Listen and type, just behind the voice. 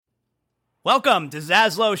Welcome to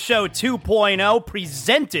Zaslow Show 2.0,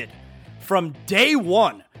 presented from day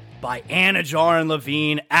one by Anajar and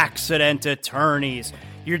Levine Accident Attorneys.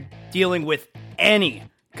 You're dealing with any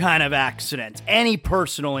kind of accident, any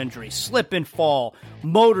personal injury, slip and fall,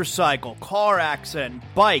 motorcycle, car accident,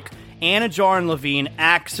 bike. Anajar and Levine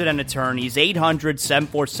Accident Attorneys,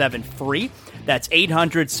 800-747-FREE. That's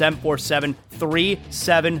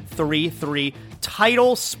 800-747-3733.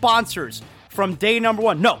 Title sponsors from day number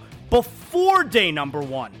one. No, before day number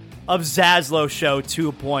one of Zaslow Show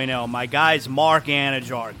 2.0. My guys, Mark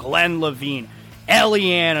Anajar, Glenn Levine, Ellie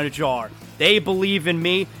Anajar. They believe in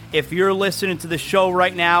me. If you're listening to the show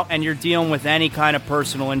right now and you're dealing with any kind of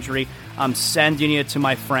personal injury, I'm sending you to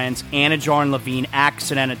my friends, Anajar and Levine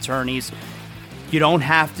Accident Attorneys. You don't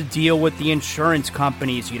have to deal with the insurance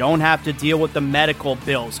companies. You don't have to deal with the medical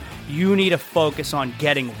bills. You need to focus on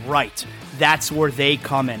getting right. That's where they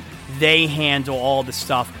come in. They handle all the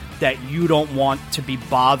stuff that you don't want to be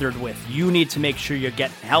bothered with. You need to make sure you're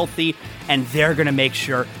getting healthy, and they're going to make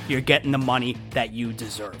sure you're getting the money that you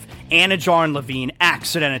deserve. Anajar and Levine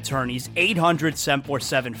Accident Attorneys,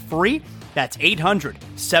 800-747-FREE. That's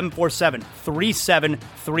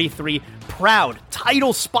 800-747-3733. Proud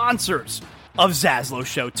title sponsors of Zaslow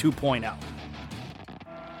Show 2.0.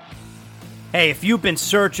 Hey, if you've been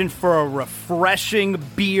searching for a refreshing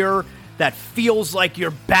beer that feels like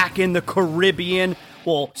you're back in the Caribbean,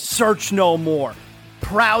 well, search no more.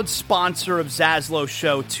 Proud sponsor of Zaslow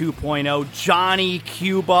Show 2.0, Johnny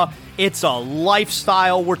Cuba. It's a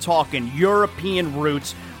lifestyle. We're talking European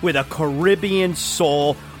roots with a Caribbean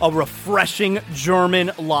soul, a refreshing German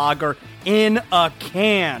lager in a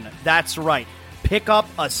can. That's right. Pick up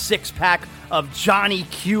a six-pack of Johnny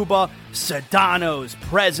Cuba, Sedanos,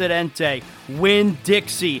 Presidente,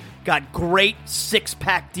 Winn-Dixie. Got great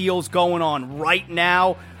six-pack deals going on right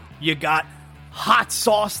now. You got hot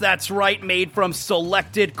sauce, that's right, made from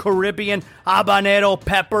selected Caribbean habanero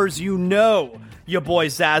peppers. You know your boy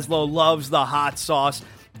Zaslow loves the hot sauce.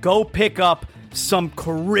 Go pick up some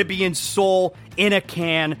Caribbean soul in a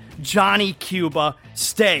can. Johnny Cuba,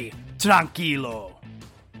 stay tranquilo.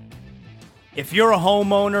 If you're a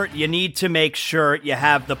homeowner, you need to make sure you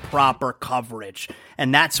have the proper coverage.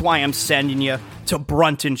 And that's why I'm sending you to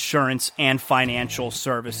Brunt Insurance and Financial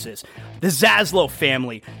Services. The Zaslow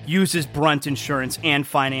family uses Brunt Insurance and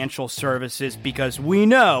Financial Services because we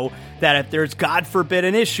know that if there's, God forbid,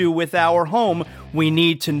 an issue with our home, we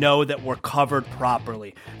need to know that we're covered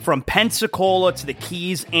properly. From Pensacola to the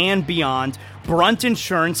Keys and beyond, Brunt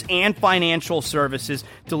Insurance and Financial Services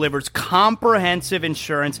delivers comprehensive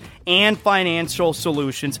insurance and financial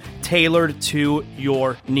solutions tailored to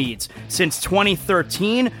your needs. Since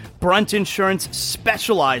 2013, Brunt Insurance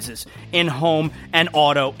specializes in home and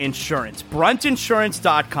auto insurance.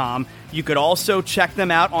 BruntInsurance.com. You could also check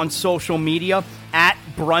them out on social media at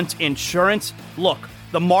Brunt Insurance. Look,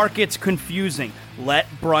 the market's confusing. Let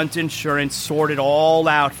Brunt Insurance sort it all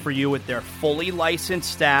out for you with their fully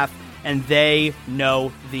licensed staff, and they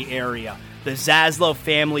know the area. The Zaslow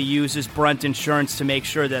family uses Brunt Insurance to make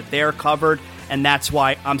sure that they're covered, and that's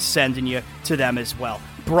why I'm sending you to them as well.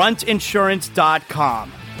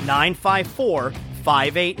 BruntInsurance.com,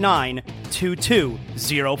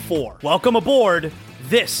 954-589-2204. Welcome aboard.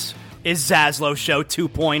 This is Zaslow Show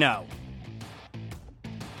 2.0.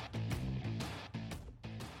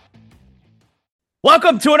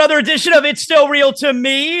 Welcome to another edition of It's Still Real to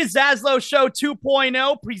Me, Zaslow Show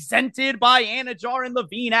 2.0, presented by Anajar and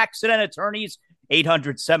Levine Accident Attorneys,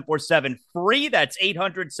 800-747-FREE. That's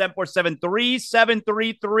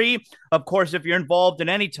 800-747-3733. Of course, if you're involved in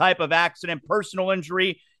any type of accident, personal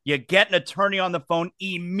injury, you get an attorney on the phone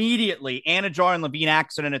immediately. Anajar and Levine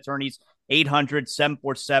Accident Attorneys,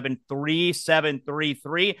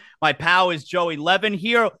 800-747-3733. My pal is Joey Levin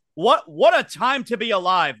here. What a time to be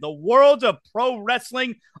alive. The world of pro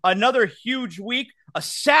wrestling, another huge week, a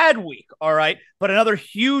sad week, all right, but another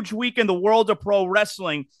huge week in the world of pro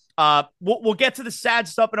wrestling. We'll get to the sad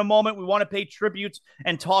stuff in a moment. We want to pay tributes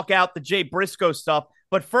and talk out the Jay Briscoe stuff.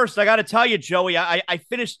 But first, I got to tell you, Joey, I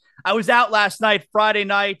was out last night, Friday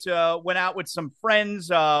night, went out with some friends.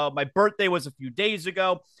 My birthday was a few days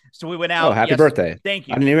ago. So we went out. Oh, happy birthday. Thank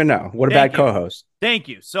you. I didn't even know. What a bad co-host. Thank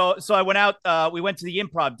you. So I went out. We went to the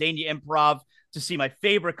Improv, Dania Improv, to see my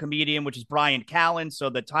favorite comedian, which is Brian Callen. So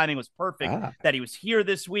the timing was perfect that he was here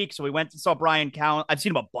this week. So we went and saw Brian Callen. I've seen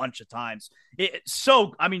him a bunch of times.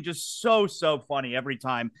 Just so funny every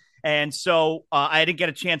time. And so I didn't get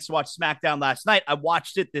a chance to watch SmackDown last night. I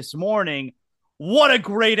watched it this morning. What a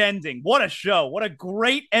great ending. What a show. What a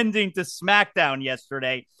great ending to SmackDown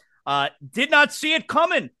yesterday. Did not see it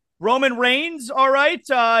coming. Roman Reigns, all right.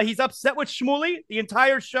 He's upset with Shmuley the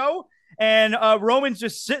entire show. And Roman's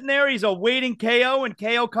just sitting there. He's awaiting KO, and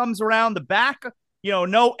KO comes around the back.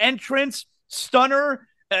 No entrance, stunner.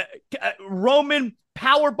 Roman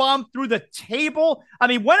powerbomb through the table. I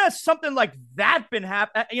mean, when has something like that been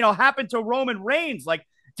happened to Roman Reigns? Like,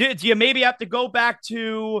 do you maybe have to go back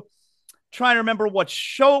to trying to remember what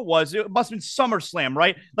show it was? It must have been SummerSlam,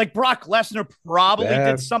 right? Like Brock Lesnar probably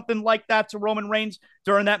did something like that to Roman Reigns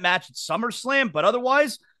during that match at SummerSlam, but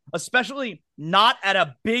otherwise, especially not at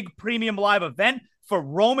a big premium live event, for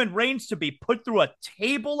Roman Reigns to be put through a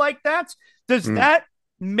table like that, does that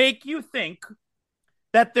make you think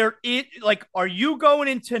that are you going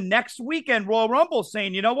into next weekend Royal Rumble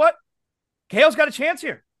saying, you know what? KO's got a chance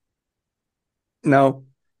here? No.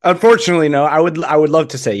 Unfortunately, no. I would love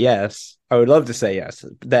to say yes. I would love to say yes.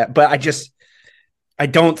 But I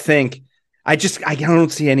don't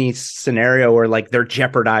see any scenario where like they're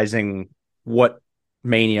jeopardizing whatever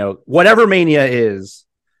Mania is.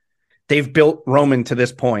 They've built Roman to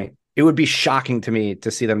this point. It would be shocking to me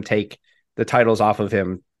to see them take the titles off of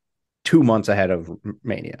him 2 months ahead of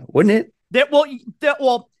Mania, wouldn't it?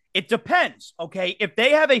 Well, it depends. Okay, if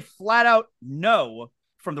they have a flat out no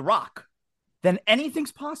from The Rock, then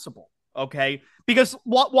anything's possible. Okay, because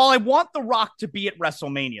while I want The Rock to be at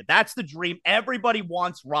WrestleMania, that's the dream. Everybody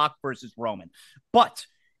wants Rock versus Roman, but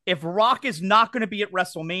if Rock is not going to be at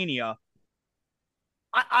WrestleMania,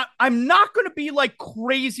 I'm not going to be like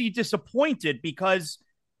crazy disappointed, because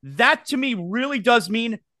that to me really does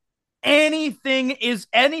mean anything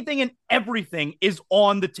and everything is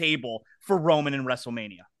on the table for Roman in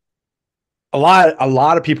WrestleMania. A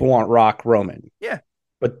lot of people want Rock Roman. Yeah.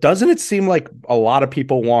 But doesn't it seem like a lot of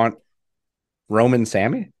people want Roman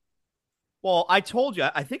Sammy? Well, I told you,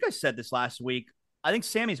 I think I said this last week, I think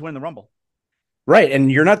Sammy's winning the Rumble. Right.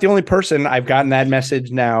 And you're not the only person. I've gotten that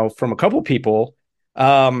message now from a couple people.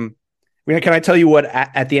 Can I tell you what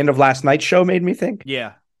at the end of last night's show made me think?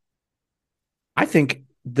 Yeah. I think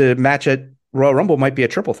the match at Royal Rumble might be a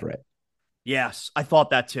triple threat. Yes, I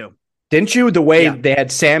thought that too. Didn't you? The way they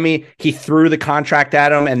had Sammy, he threw the contract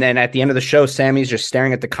at him, and then at the end of the show, Sammy's just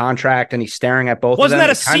staring at the contract, and he's staring at both of them. Wasn't that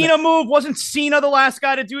a Cena move? Wasn't Cena the last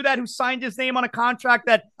guy to do that, who signed his name on a contract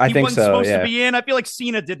that he wasn't supposed to be in? I feel like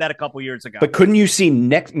Cena did that a couple years ago. But couldn't you see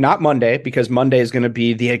not Monday, because Monday is going to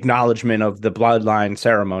be the acknowledgement of the bloodline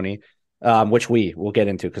ceremony, which we will get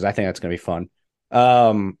into because I think that's going to be fun.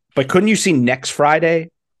 But couldn't you see next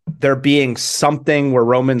Friday there being something where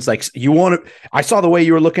Roman's like, I saw the way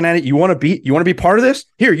you were looking at it. You want to be part of this?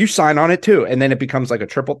 Here, you sign on it too. And then it becomes like a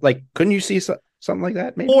triple, like, couldn't you see something like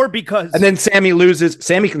that? Maybe? And then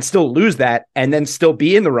Sammy can still lose that and then still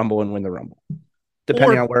be in the Rumble and win the Rumble,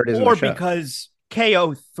 depending on where it is. Or because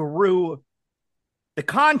KO threw the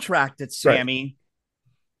contract at Sammy. Right.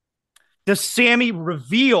 Does Sammy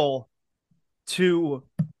reveal to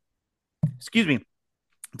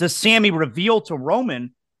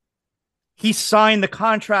Roman he signed the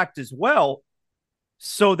contract as well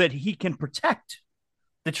so that he can protect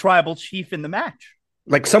the tribal chief in the match?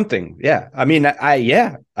 Like something. Yeah. I mean,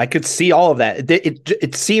 I could see all of that.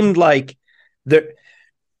 It seemed like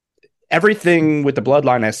everything with the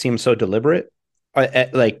bloodline has seemed so deliberate.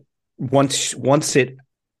 Like once it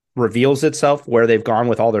reveals itself where they've gone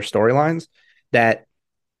with all their storylines, that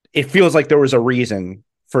it feels like there was a reason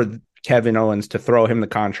for Kevin Owens to throw him the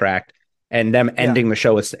contract and them ending the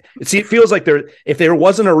show. It feels like if there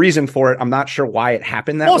wasn't a reason for it, I'm not sure why it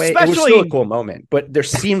happened that way. It was still a cool moment, but there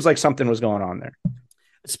seems like something was going on there.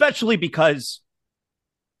 Especially because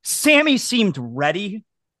Sammy seemed ready.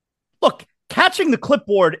 Look, catching a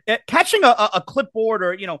clipboard or,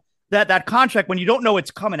 that contract when you don't know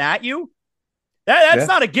it's coming at you, that's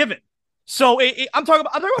not a given. So I'm talking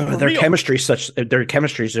about their chemistry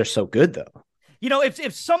is just so good though.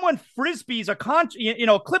 If someone frisbees a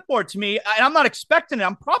clipboard to me and I'm not expecting it,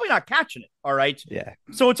 I'm probably not catching it. All right. Yeah.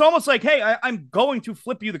 So it's almost like, hey, I'm going to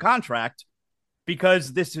flip you the contract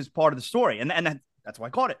because this is part of the story. And that's why I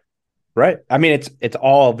caught it. Right. I mean, it's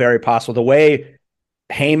all very possible. The way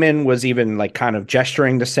Heyman was even like kind of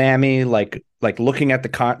gesturing to Sammy, like looking at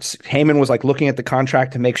Heyman was like looking at the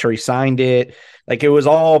contract to make sure he signed it. Like it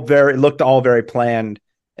looked all very planned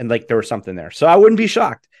and like there was something there. So I wouldn't be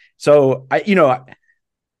shocked. So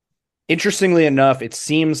interestingly enough, it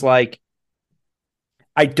seems like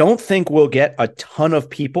I don't think we'll get a ton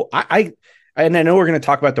of people. And I know we're going to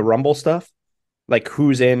talk about the Rumble stuff, like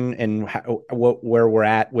who's in and where we're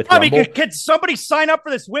at with Rumble. I mean, can somebody sign up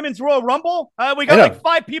for this Women's Royal Rumble? We got like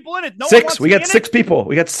 5 people in it. We got 6 people.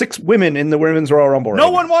 We got 6 women in the Women's Royal Rumble.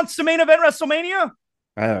 No one wants to main event WrestleMania.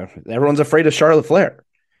 Everyone's afraid of Charlotte Flair.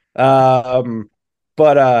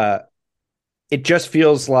 But it just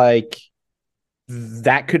feels like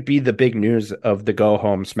that could be the big news of the go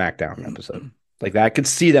home SmackDown episode. Like that, I could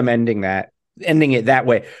see them ending it that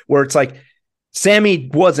way, where it's like Sammy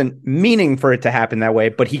wasn't meaning for it to happen that way,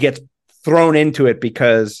 but he gets thrown into it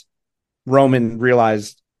because Roman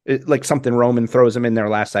realized like something. Roman throws him in there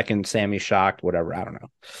last second. Sammy's shocked, whatever. I don't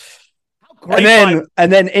know.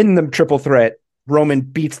 And then in the triple threat, Roman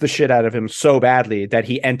beats the shit out of him so badly that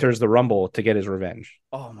he enters the Rumble to get his revenge.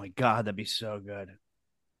 Oh my God, that'd be so good.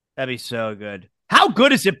 That'd be so good. How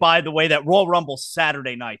good is it, by the way, that Royal Rumble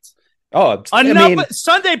Saturday nights? Oh,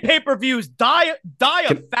 Sunday pay-per-views die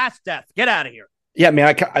a fast death. Get out of here. Yeah, I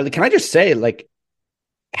mean, can I just say, like,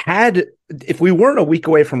 if we weren't a week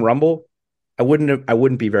away from Rumble, I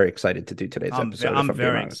wouldn't be very excited to do today's episode. I'm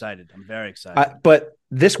very excited. But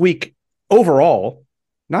this week overall,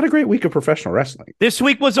 not a great week of professional wrestling. This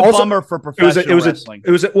week was a bummer for professional wrestling.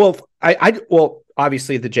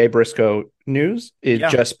 Obviously the Jay Briscoe news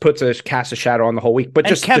just casts a shadow on the whole week. But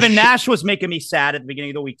just Kevin Nash was making me sad at the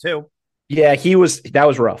beginning of the week too. Yeah, that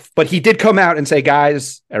was rough. But he did come out and say,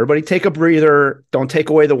 guys, everybody take a breather. Don't take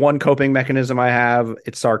away the one coping mechanism I have.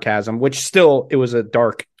 It's sarcasm, which still, it was a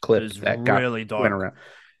dark clip that really went around.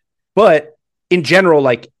 But in general,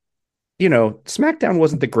 like, you know, SmackDown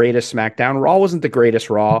wasn't the greatest SmackDown. Raw wasn't the greatest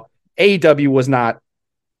Raw. AEW was not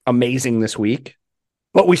amazing this week,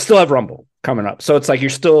 but we still have Rumble coming up. So it's like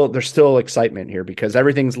there's still excitement here because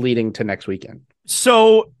everything's leading to next weekend.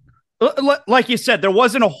 So, like you said, there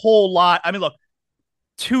wasn't a whole lot. I mean, look,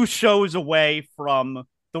 2 shows away from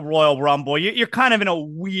the Royal Rumble, you're kind of in a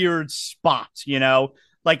weird spot, you know?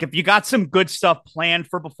 Like, if you got some good stuff planned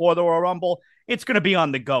for before the Royal Rumble, it's going to be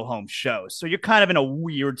on the go-home show. So you're kind of in a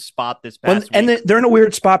weird spot this past week. And they're in a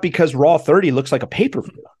weird spot because Raw 30 looks like a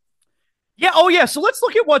pay-per-view. Yeah. Oh, yeah. So let's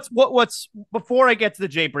look at what's before I get to the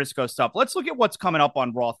Jay Briscoe stuff. Let's look at what's coming up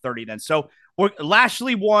on Raw 30 then. So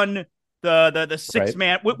Lashley won the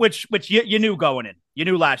 6-man, which you knew going in. You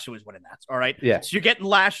knew Lashley was winning that. All right. Yeah. So you're getting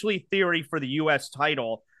Lashley Theory for the U.S.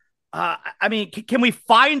 title. I mean, can we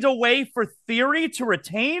find a way for Theory to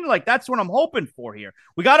retain? Like, that's what I'm hoping for here.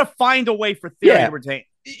 We got to find a way for Theory to retain.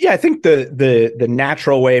 Yeah, I think the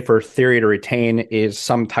natural way for Theory to retain is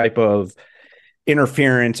some type of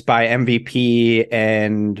interference by MVP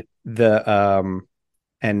and the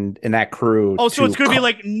and that crew. Oh, so it's going to be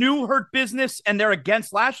like new Hurt Business and they're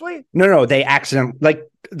against Lashley? No, they like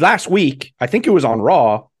last week, I think it was on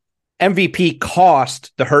Raw, MVP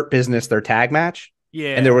cost the Hurt Business their tag match.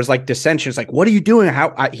 Yeah. And there was like dissensions, like, what are you doing?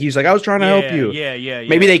 He's like, I was trying to help you. Yeah.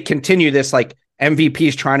 Maybe they continue this, like,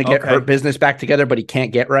 MVP's trying to get Hurt Business back together, but he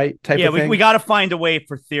can't get right type of thing. We got to find a way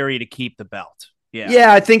for Theory to keep the belt.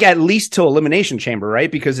 Yeah, I think at least till Elimination Chamber,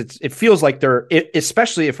 right? Because it feels like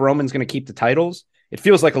especially if Roman's going to keep the titles, it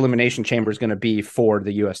feels like Elimination Chamber is going to be for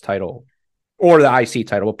the U.S. title or the IC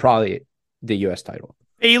title, probably the U.S. title.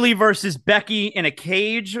 Bayley versus Becky in a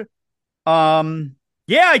cage.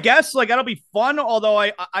 Yeah, I guess like that'll be fun. Although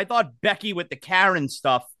I thought Becky with the Karen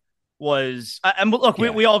stuff was, and look,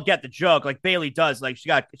 we all get the joke. Like Bayley does, like she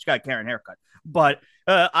got a Karen haircut, but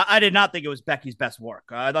I did not think it was Becky's best work.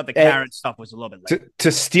 I thought the Karen stuff was a little bit late.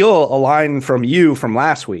 To steal a line from you from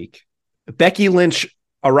last week, Becky Lynch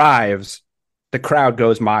arrives, the crowd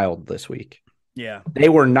goes mild this week. Yeah, they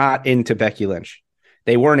were not into Becky Lynch.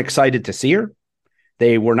 They weren't excited to see her.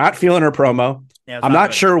 They were not feeling her promo. Yeah, I'm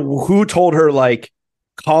not sure who told her like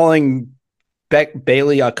calling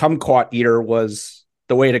Bayley a kumquat eater was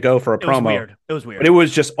the way to go for a promo. It was weird. But it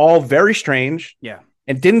was just all very strange. Yeah.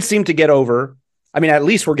 And didn't seem to get over. I mean, at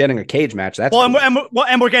least we're getting a cage match. That's cool.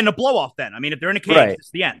 and we're getting a blow off then. I mean, if they're in a cage,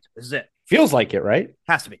 it's the end. This is it. Feels like it, right?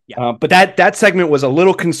 Has to be. Yeah. But that segment was a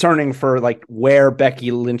little concerning for like where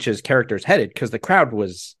Becky Lynch's character is headed because the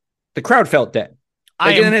crowd felt dead.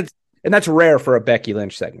 And that's rare for a Becky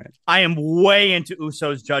Lynch segment. I am way into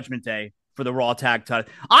Usos Judgment Day for the Raw tag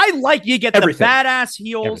title. I like you get the badass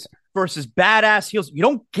heels versus badass heels. You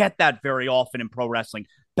don't get that very often in pro wrestling.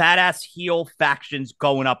 Badass heel factions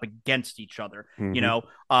going up against each other, you know?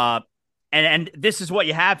 And this is what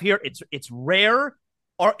you have here. It's rare.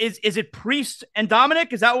 Or is it Priest and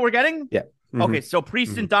Dominic? Is that what we're getting? Yeah. Okay, so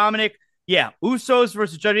Priest and Dominic. Yeah, Usos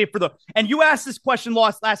versus Judgment Day for the. And you asked this question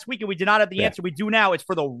last week, and we did not have the answer. We do now. It's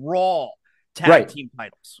for the Raw tag team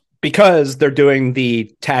titles. Because they're doing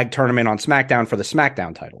the tag tournament on SmackDown for the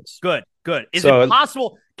SmackDown titles. Good. Is it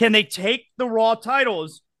possible? Can they take the Raw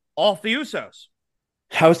titles off the Usos?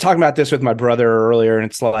 I was talking about this with my brother earlier, and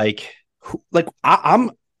it's like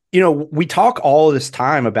I'm, we talk all this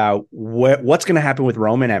time about what's going to happen with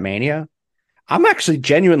Roman at Mania. I'm actually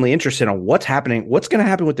genuinely interested in what's going to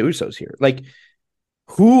happen with the Usos here. Like,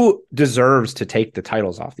 who deserves to take the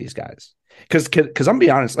titles off these guys? Because I'm gonna be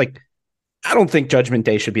honest, like, I don't think Judgment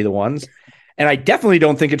Day should be the ones. And I definitely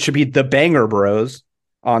don't think it should be the Banger Bros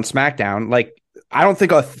on SmackDown. Like, I don't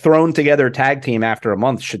think a thrown together tag team after a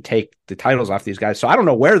month should take the titles off these guys. So I don't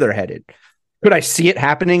know where they're headed. Could I see it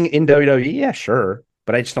happening in WWE? Yeah, sure.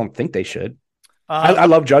 But I just don't think they should. I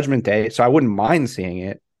love Judgment Day, so I wouldn't mind seeing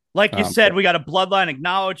it. Like you said, we got a bloodline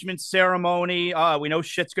acknowledgement ceremony. We know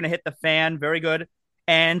shit's going to hit the fan. Very good.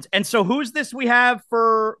 And so who's this we have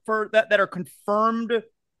for that are confirmed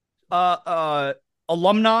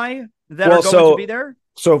alumni that are going to be there?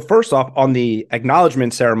 So first off, on the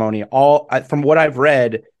acknowledgement ceremony, from what I've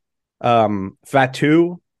read,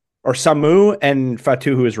 Fatu or Samu and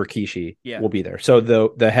Fatu, who is Rikishi, will be there. So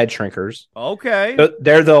the head shrinkers. Okay.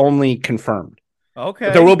 They're the only confirmed. Okay.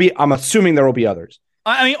 But there will be, I'm assuming there will be others.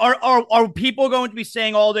 I mean, are people going to be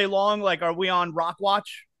saying all day long, like, are we on Rock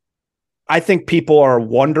Watch? I think people are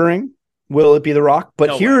wondering, will it be The Rock?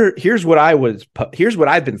 But here's what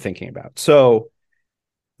I've been thinking about. So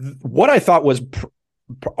what I thought was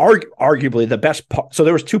arguably the best part. So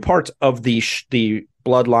there was two parts of the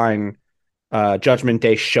Bloodline Judgment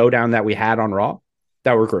Day showdown that we had on Raw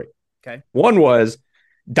that were great. Okay. One was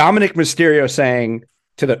Dominic Mysterio saying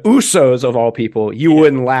to the Usos of all people, you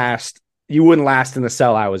wouldn't last in the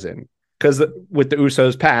cell I was in. Because with the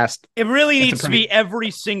Usos past, it really needs to be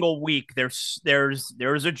every single week. There's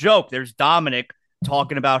a joke. There's Dominic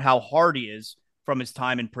talking about how hard he is from his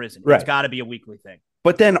time in prison. Right. It's got to be a weekly thing.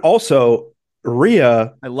 But then also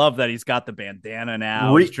Rhea, I love that he's got the bandana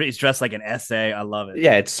now. He's dressed like an essay. I love it.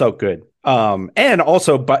 Yeah, it's so good. And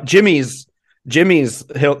also, but Jimmy's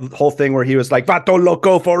whole thing where he was like "Vato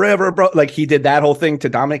Loco forever, bro." Like he did that whole thing to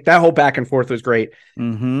Dominic. That whole back and forth was great.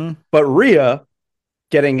 Mm-hmm. But Rhea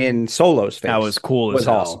getting in Solo's face. That was cool as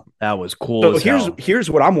hell. Awesome. That was cool. So here's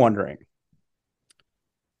what I'm wondering.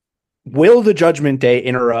 Will the Judgment Day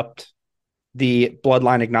interrupt the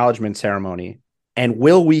Bloodline acknowledgement ceremony? And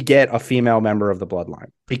will we get a female member of the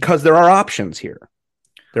Bloodline? Because there are options here.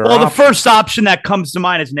 The first option that comes to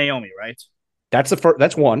mind is Naomi, right? That's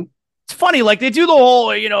one. It's funny, like they do the whole,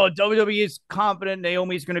 WWE is confident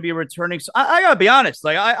Naomi's going to be returning. So I gotta be honest,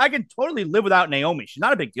 like I can totally live without Naomi. She's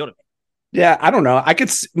not a big deal to me. Yeah, I don't know.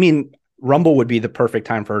 Rumble would be the perfect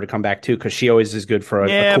time for her to come back too, because she always is good for a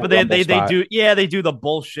cool but they do the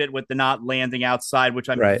bullshit with the not landing outside, which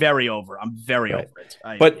I'm very over. I'm very over it.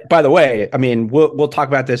 But by the way, I mean we'll talk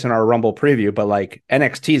about this in our Rumble preview, but like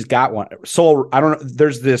NXT's got one. Soul, I don't know.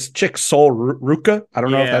 There's this chick Soul Ruka. I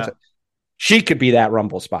don't know if that's it. She could be that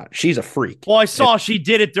Rumble spot. She's a freak. Well, I saw she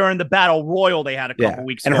did it during the Battle Royal they had a couple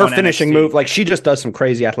weeks ago. And her finishing move, like she just does some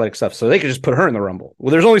crazy athletic stuff. So they could just put her in the Rumble.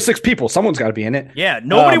 Well, there's only 6 people. Someone's got to be in it. Yeah,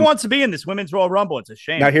 nobody wants to be in this Women's Royal Rumble. It's a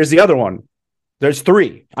shame. Now, here's the other one. There's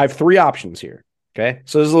 3. I have 3 options here. Okay.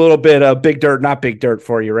 So there's a little bit of big dirt, not big dirt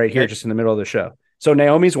for you right here, just in the middle of the show. So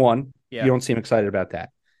Naomi's one. Yeah. You don't seem excited about that.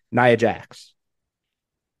 Nia Jax.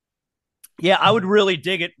 Yeah, I would really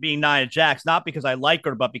dig it being Nia Jax, not because I like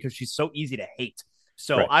her, but because she's so easy to hate.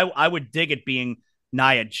 So I would dig it being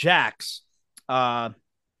Nia Jax. Does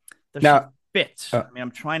she fit? I mean, I'm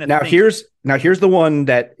trying to think. Here's the one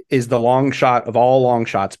that is the long shot of all long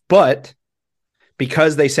shots, but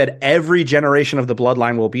because they said every generation of the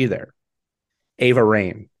Bloodline will be there, Ava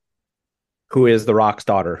Raine, who is The Rock's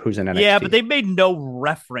daughter, who's in NXT. Yeah, but they made no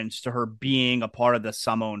reference to her being a part of the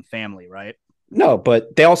Samoan family, right? No,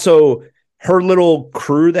 but they also, her little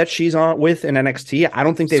crew that she's on with in NXT, I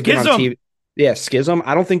don't think they've been on TV. Yeah, Schism.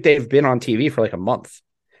 I don't think they've been on TV for like a month.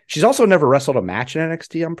 She's also never wrestled a match in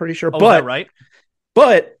NXT, I'm pretty sure. Oh, is that right?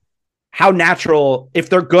 But how natural, if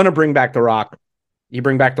they're going to bring back The Rock, you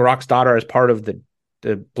bring back The Rock's daughter as part of the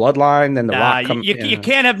Bloodline, then The Rock comes in. You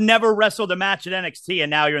can't have never wrestled a match at NXT and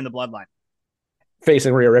now you're in the Bloodline.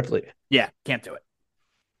 Facing Rhea Ripley. Yeah, can't do it.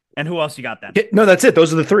 And who else you got then? No, that's it.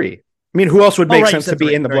 Those are the 3. I mean, who else would make sense to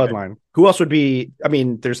be in the Bloodline? Who else would be? I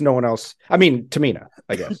mean, there's no one else. I mean, Tamina,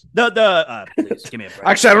 I guess. Please give me a break.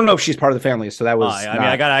 Actually, I don't know if she's part of the family, so that was.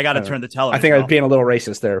 I got to turn the television. I think I was being a little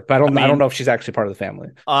racist there, but I don't know if she's actually part of the family.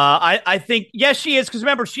 I think yes, she is, because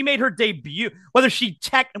remember she made her debut. Whether she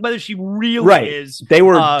really is, they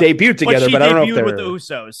were debuted together, but I don't know if they're with the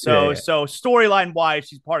Usos. So storyline wise,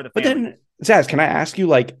 she's part of the family. But then, Zaz, can I ask you,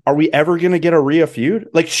 like, are we ever going to get a Rhea feud?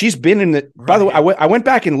 Like, she's been in the. By the way, I went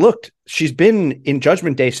back and looked. She's been in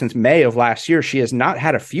Judgment Day since May of last year. She has not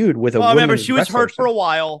had a feud with a. Well, remember, she was hurt for a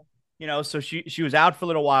while, so she was out for a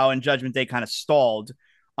little while, and Judgment Day kind of stalled.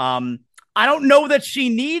 I don't know that she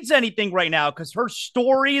needs anything right now because her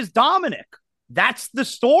story is Dominic. That's the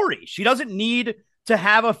story. She doesn't need to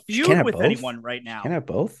have a feud with anyone right now. Can have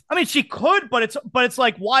both? I mean, she could, but it's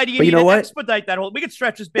like, why do you need to expedite that whole? We could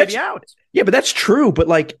stretch this baby out. Yeah, but that's true. But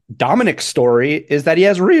like Dominic's story is that he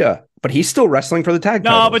has Rhea. but he's still wrestling for the tag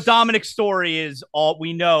No, titles. but Dominic's story is all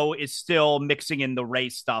we know is still mixing in the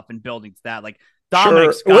race stuff and building to that. Like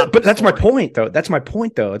Dominic's got but that's my story. point, though. That's my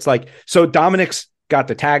point, though. It's like, so Dominic's got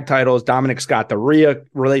the tag titles. Dominic's got the Rhea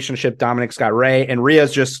relationship. Dominic's got Ray, and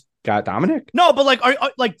Rhea's just got Dominic. No, but like,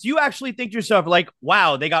 like, do you actually think to yourself, like,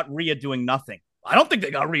 wow, they got Rhea doing nothing? I don't think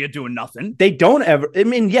they got Rhea doing nothing. They don't ever. I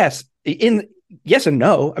mean, yes and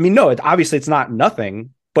no. I mean, no. It's it's not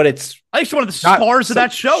nothing, but it's. I think she's one of the stars of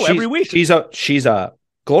that show every week. She's a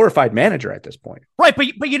glorified manager at this point, right?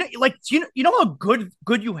 But you know, like, you know how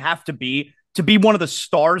good you have to be one of the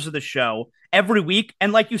stars of the show every week,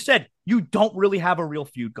 and like you said, you don't really have a real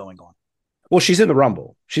feud going on. Well, she's in the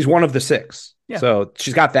Rumble. She's one of the 6, so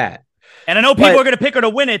she's got that. And I know people are going to pick her to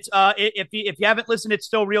win it. If you haven't listened, It's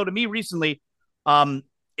Still Real to Me recently.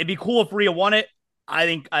 It'd be cool if Rhea won it. I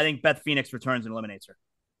think Beth Phoenix returns and eliminates her.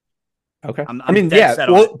 Okay.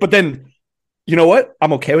 Well, but then you know what?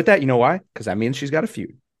 I'm okay with that. You know why? Because that means she's got a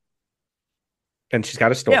feud, and she's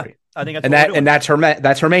got a story. Yeah, I think that's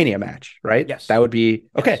that's her Mania match, right? Yes, that would be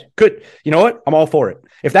okay. Yes. Good. You know what? I'm all for it.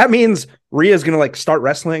 If that means Rhea's gonna like start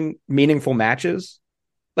wrestling meaningful matches,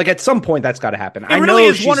 like at some point that's got to happen. It really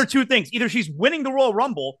is one or two things. Either she's winning the Royal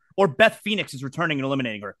Rumble or Beth Phoenix is returning and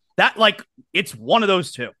eliminating her. That it's one of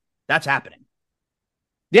those two. That's happening.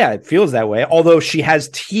 Yeah, it feels that way. Although she has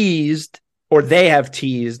teased, or they have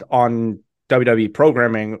teased on WWE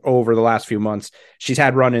programming over the last few months, she's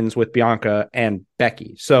had run-ins with Bianca and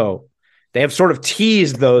Becky. So they have sort of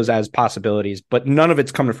teased those as possibilities, but none of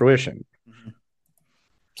it's come to fruition. Mm-hmm.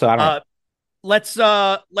 So I don't know. Let's do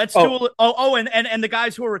and the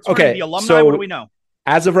guys who are returning, the alumni, so what do we know?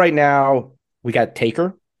 As of right now, we got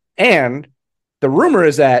Taker, and the rumor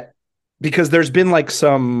is that because there's been like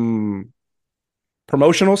some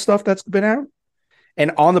promotional stuff that's been out,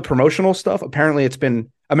 and on the promotional stuff, apparently it's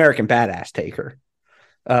been American Badass Taker.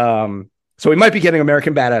 So we might be getting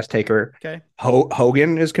American Badass Taker. Okay.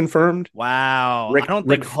 Hogan is confirmed. Wow. I don't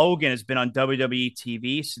think Hogan has been on WWE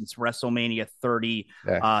TV since WrestleMania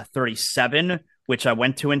 37, which I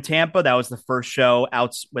went to in Tampa. That was the first show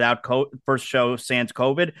first show sans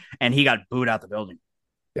COVID, and he got booed out the building.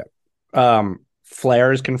 Yeah.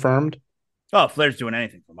 Flair is confirmed. Oh, Flair's doing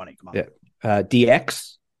anything for money. Come on. Yeah.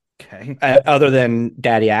 DX. Okay. Other than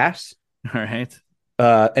Daddy Ass. All right.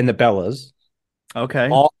 And the Bellas. Okay.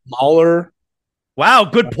 Lawler. Wow,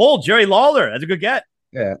 good pull, Jerry Lawler. That's a good get.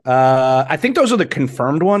 Yeah. I think those are the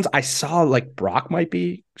confirmed ones. I saw like Brock might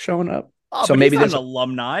be showing up. Oh, so maybe there's an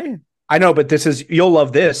alumni. I know, but you'll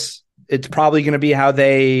love this. It's probably going to be how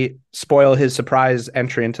they spoil his surprise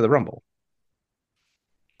entry into the Rumble.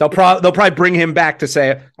 They'll probably bring him back to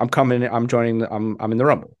say, I'm coming, I'm joining, I'm in the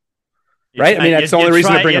Rumble. Right? I mean, that's the only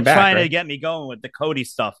reason to bring him back. You're trying to get me going with the Cody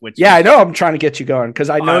stuff. I know I'm trying to get you going because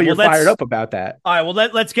I know you're fired up about that. All right, well,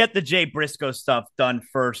 let's get the Jay Briscoe stuff done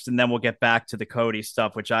first, and then we'll get back to the Cody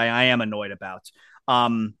stuff, which I am annoyed about.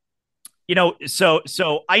 So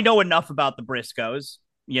I know enough about the Briscoes.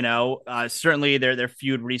 Certainly their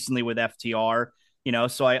feud recently with FTR.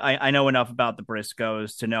 So I know enough about the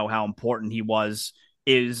Briscoes to know how important he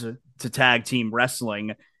is to tag team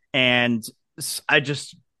wrestling, and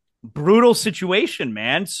brutal situation,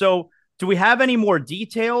 man. So do we have any more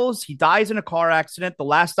details? He dies in a car accident. The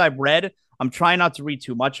last I've read, I'm trying not to read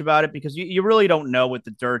too much about it because you really don't know with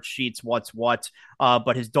the dirt sheets what's what.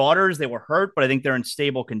 But his daughters, they were hurt, but I think they're in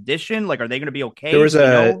stable condition. Like, are they going to be okay? There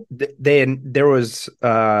was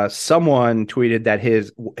someone tweeted that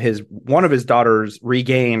his one of his daughters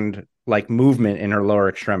regained like movement in her lower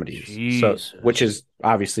extremities. Jesus. So, which is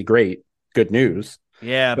obviously great, good news.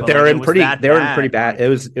 Yeah, but they were in pretty bad. It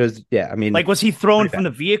was yeah. I mean, like, was he thrown from the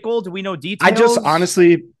vehicle? Do we know details? I just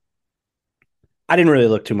honestly, I didn't really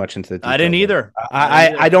look too much into the details. I didn't either.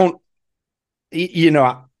 I don't.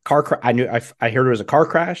 Car crash. I heard it was a car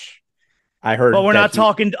crash. I heard. But we're not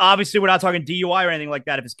talking. Obviously, we're not talking DUI or anything like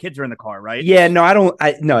that. If his kids are in the car, right? Yeah. No, I don't.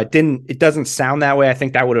 No, it didn't. It doesn't sound that way. I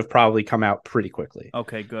think that would have probably come out pretty quickly.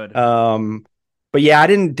 Okay. Good. But yeah, I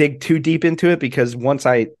didn't dig too deep into it because once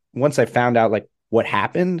I found out like what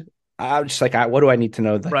happened, I was just like, what do I need to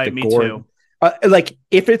know? Like, right, me too. Like,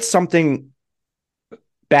 if it's something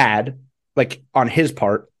bad, like on his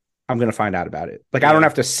part, I'm going to find out about it. Like, I don't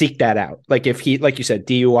have to seek that out. Like, if he, like you said,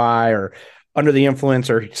 DUI or under the influence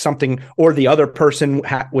or something, or the other person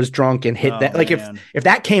was drunk and hit that. Like, man. if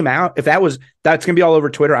that came out, that's going to be all over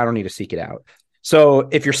Twitter. I don't need to seek it out. So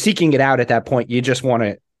if you're seeking it out at that point, you just want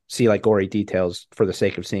to see like gory details for the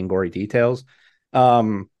sake of seeing gory details.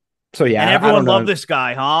 So yeah, and everyone loved this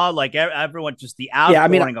guy, huh? Like everyone, just the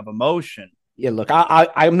outpouring of emotion. Yeah, look,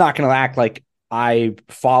 I'm not going to act like I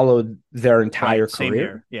followed their entire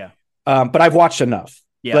career. Yeah, but I've watched enough.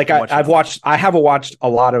 Yeah, Like I have watched a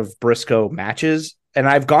lot of Briscoe matches, and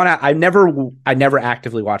I've gone out. I never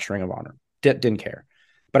actively watched Ring of Honor. Didn't care,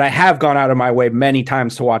 but I have gone out of my way many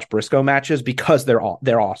times to watch Briscoe matches because they're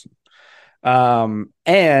awesome.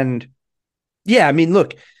 And yeah, I mean,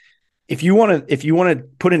 look, if you want to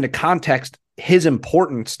put into context his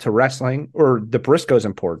importance to wrestling, or the Briscoe's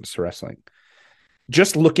importance to wrestling,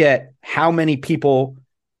 just look at how many people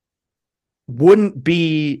wouldn't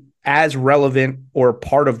be as relevant or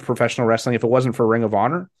part of professional wrestling if it wasn't for Ring of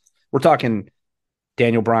Honor. We're talking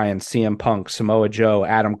Daniel Bryan, CM Punk, Samoa Joe,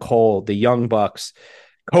 Adam Cole, the Young Bucks,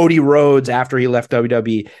 Cody Rhodes after he left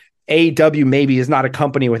WWE. AEW maybe is not a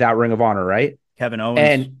company without Ring of Honor, right? Kevin Owens.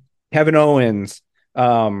 And Kevin Owens,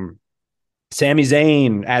 Sami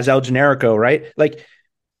Zayn, as El Generico, right? Like,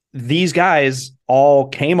 these guys all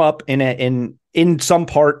came up in some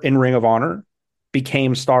part in Ring of Honor,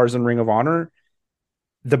 became stars in Ring of Honor.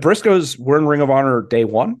 The Briscoes were in Ring of Honor day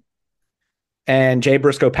one, and Jay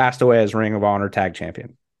Briscoe passed away as Ring of Honor tag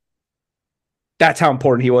champion. That's how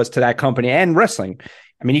important he was to that company and wrestling.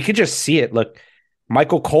 I mean, you could just see it. Look,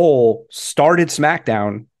 Michael Cole started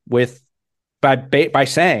SmackDown by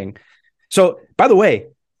saying, so by the way,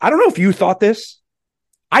 I don't know if you thought this.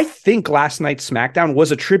 I think last night's SmackDown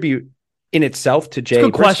was a tribute in itself to Jay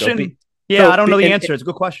Briscoe. Good question. I don't know the answer. It's a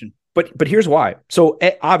good question. But here's why. So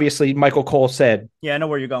obviously Michael Cole said, yeah, I know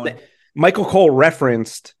where you're going. Michael Cole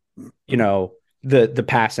referenced, the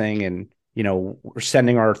passing, and, we're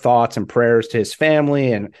sending our thoughts and prayers to his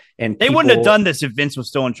family, and they wouldn't have done this if Vince was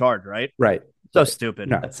still in charge, right? Right. So stupid.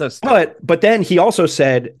 No. That's so stupid. But then he also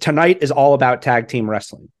said tonight is all about tag team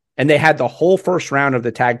wrestling. And they had the whole first round of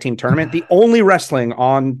the tag team tournament. The only wrestling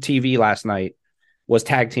on TV last night was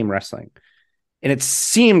tag team wrestling. And it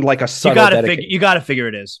seemed like a subtle you got to figure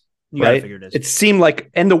it is. You got to figure it is. It seemed like,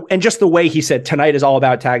 and just the way he said tonight is all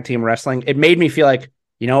about tag team wrestling, it made me feel like,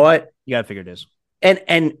 you know what? You got to figure it is. And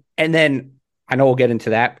then I know we'll get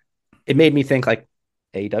into that. It made me think like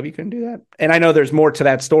AEW couldn't do that. And I know there's more to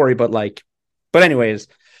that story, but anyways.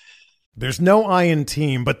 There's no I in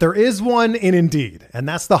team, but there is one in Indeed, and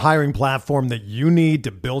that's the hiring platform that you need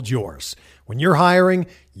to build yours. When you're hiring,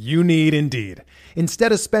 you need Indeed.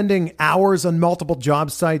 Instead of spending hours on multiple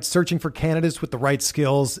job sites searching for candidates with the right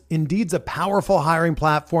skills, Indeed's a powerful hiring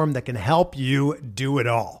platform that can help you do it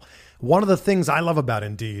all. One of the things I love about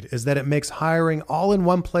Indeed is that it makes hiring all in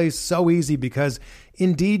one place so easy because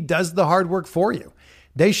Indeed does the hard work for you.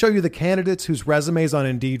 They show you the candidates whose resumes on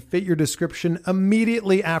Indeed fit your description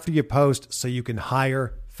immediately after you post so you can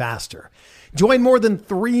hire faster. Join more than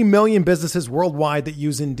 3 million businesses worldwide that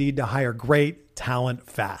use Indeed to hire great talent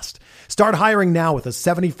fast. Start hiring now with a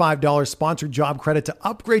 $75 sponsored job credit to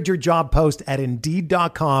upgrade your job post at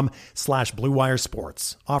Indeed.com/Blue Wire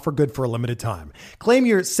Sports. Offer good for a limited time. Claim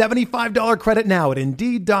your $75 credit now at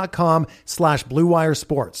Indeed.com/Blue Wire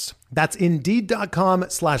Sports. That's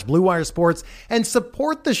Indeed.com/Blue Wire Sports, and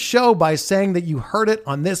support the show by saying that you heard it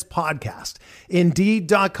on this podcast.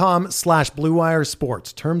 Indeed.com/Blue Wire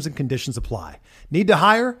Sports. Terms and conditions apply. Need to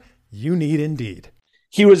hire? You need Indeed.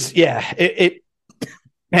 He was,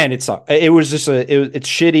 man, it sucked. It was just it's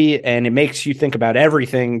shitty, and it makes you think about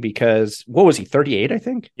everything because what was he, 38, I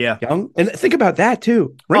think? Yeah. Young. And think about that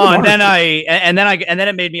too. And then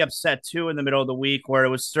it made me upset too in the middle of the week where it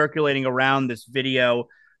was circulating around this video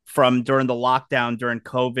from during the lockdown during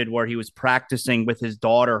COVID, where he was practicing with his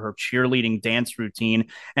daughter, her cheerleading dance routine.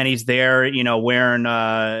 And he's there, wearing,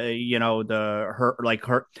 he's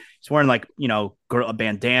wearing a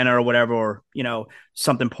bandana or whatever, or,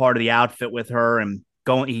 something part of the outfit with her, and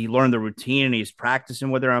he learned the routine and he's practicing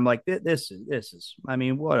with her. I'm like, this is, I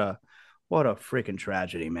mean, what a freaking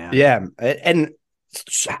tragedy, man. Yeah. And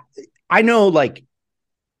I know,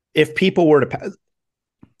 if people were to,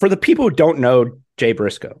 for the people who don't know Jay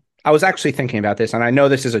Briscoe, I was actually thinking about this, and I know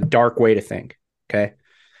this is a dark way to think, okay?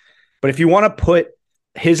 But if you want to put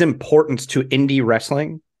his importance to indie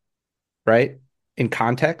wrestling, right, in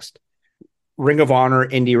context, Ring of Honor,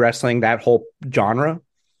 indie wrestling, that whole genre,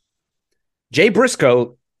 Jay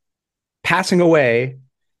Briscoe passing away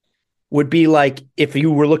would be like, if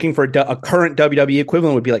you were looking for a current WWE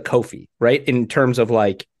equivalent, would be like Kofi, right? In terms of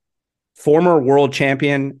former world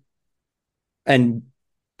champion and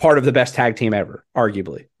part of the best tag team ever,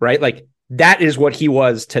 arguably, right? That is what he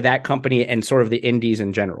was to that company and sort of the indies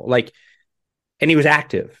in general. And he was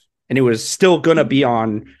active, and he was still going to be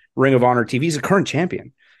on Ring of Honor TV. He's a current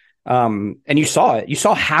champion. And you saw it. You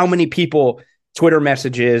saw how many people, Twitter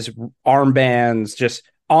messages, armbands, just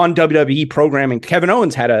on WWE programming. Kevin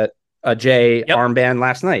Owens had a Jay armband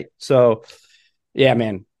last night. So yeah,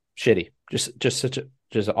 man, shitty.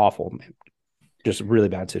 Just awful, man. Just a really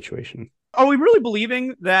bad situation. Are we really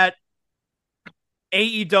believing that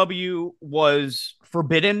AEW was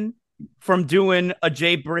forbidden from doing a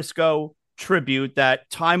Jay Briscoe tribute, that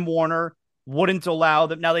Time Warner wouldn't allow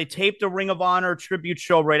them? Now, they taped a Ring of Honor tribute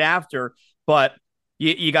show right after, but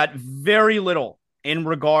you got very little in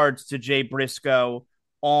regards to Jay Briscoe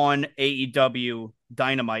on AEW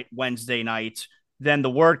Dynamite Wednesday night. Then the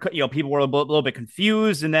word, people were a little bit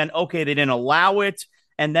confused, and then, okay, they didn't allow it.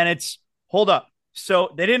 And then it's, hold up.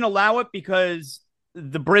 So they didn't allow it because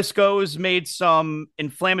the Briscoes made some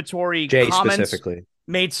inflammatory Jay comments, specifically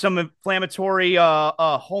made some inflammatory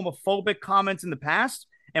homophobic comments in the past,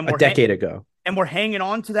 and a decade ago, and we're hanging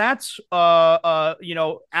on to that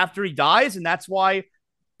after he dies, and that's why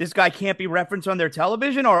this guy can't be referenced on their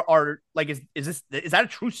television. Or like, is that a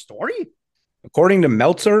true story? According to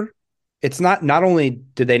Meltzer, it's not only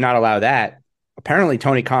did they not allow that, apparently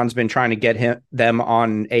Tony Khan's been trying to get them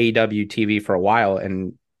on AEW TV for a while,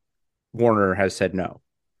 and Warner has said no.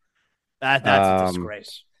 That's a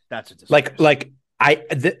disgrace. That's a disgrace.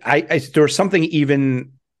 There was something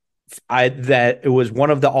even that it was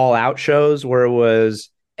one of the All Out shows where it was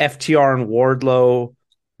FTR and Wardlow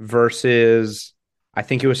versus, I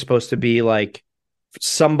think it was supposed to be like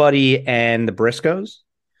somebody and the Briscoes,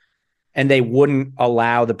 and they wouldn't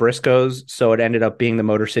allow the Briscoes, so it ended up being the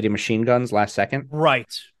Motor City Machine Guns last second.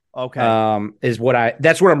 Right. Okay. That's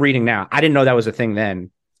what I'm reading now. I didn't know that was a thing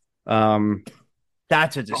then.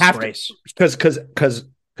 That's a disgrace. Because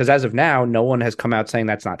as of now, no one has come out saying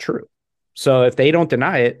that's not true. So if they don't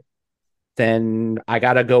deny it, then I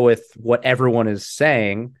gotta go with what everyone is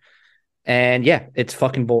saying. And yeah, it's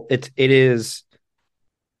fucking it's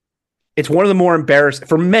one of the more embarrassing,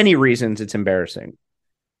 for many reasons. It's embarrassing.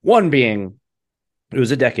 One being, it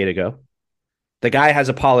was a decade ago. The guy has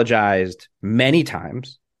apologized many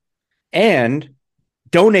times and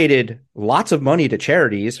donated lots of money to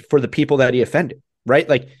charities for the people that he offended, right?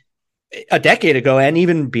 Like a decade ago, and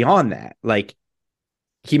even beyond that, like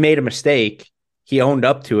he made a mistake, he owned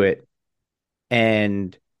up to it,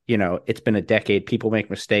 and it's been a decade. People make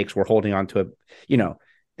mistakes. We're holding on to it,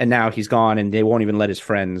 and now he's gone, and they won't even let his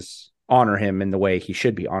friends honor him in the way he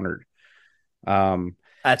should be honored.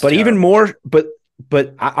 That's but terrible. even more, but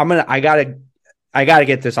I gotta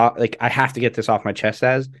get this off. Like I have to get this off my chest.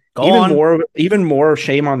 Even more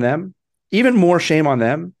shame on them. Even more shame on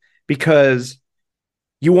them, because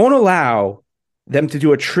you won't allow them to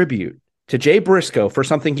do a tribute to Jay Briscoe for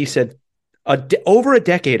something he said over a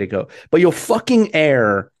decade ago, but you'll fucking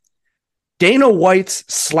air Dana White's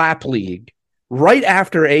Slap League right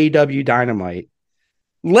after AEW Dynamite,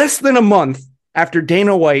 less than a month after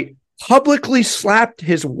Dana White publicly slapped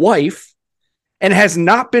his wife and has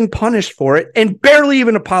not been punished for it and barely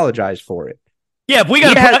even apologized for it. Yeah, if we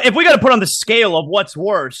got to put on the scale of what's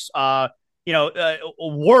worse,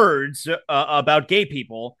 words about gay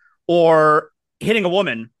people or hitting a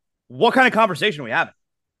woman, what kind of conversation are we having?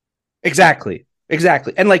 Exactly.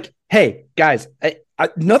 And like, hey, guys,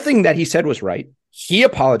 nothing that he said was right. He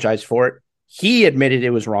apologized for it. He admitted it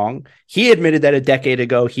was wrong. He admitted that a decade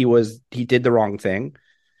ago he did the wrong thing.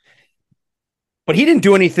 But he didn't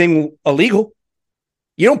do anything illegal.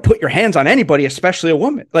 You don't put your hands on anybody, especially a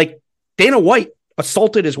woman. Like Dana White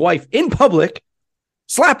assaulted his wife in public,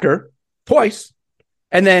 slapped her twice,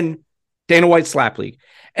 and then Dana White Slap League.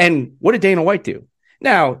 And what did Dana White do?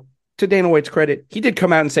 Now, to Dana White's credit, he did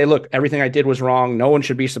come out and say, look, everything I did was wrong. No one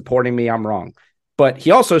should be supporting me. I'm wrong. But he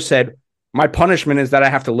also said, my punishment is that I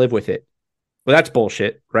have to live with it. Well, that's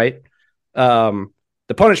bullshit, right? The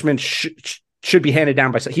punishment should be handed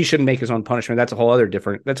down by, he shouldn't make his own punishment. That's a whole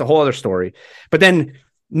other story. But then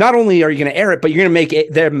not only are you going to air it, but you're going to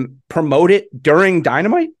make them promote it during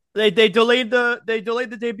Dynamite. They delayed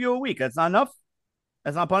the debut a week. That's not enough.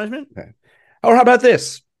 That's not punishment. Okay. Or how about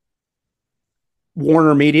this?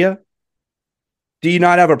 Warner Media. Do you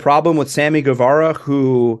not have a problem with Sammy Guevara,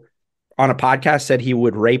 who on a podcast said he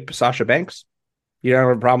would rape Sasha Banks? You don't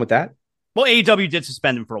have a problem with that? Well, AEW did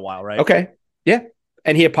suspend him for a while, right? Okay. Yeah.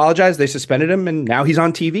 And he apologized. They suspended him, and now he's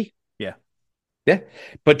on TV. Yeah. Yeah.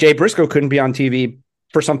 But Jay Briscoe couldn't be on TV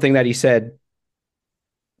for something that he said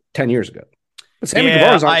 10 years ago. But Sammy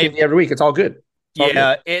Guevara's on TV every week. It's all good.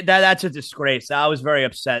 That's a disgrace. I was very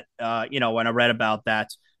upset, when I read about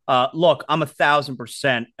that. Look, I'm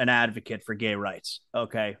 1,000% an advocate for gay rights.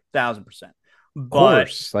 Okay, 1,000%. Of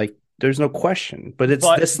course, like there's no question. But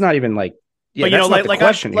it's not even like. Yeah, but, that's not the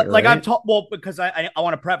question here, right? I've talked. Well, because I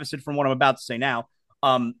want to preface it from what I'm about to say now.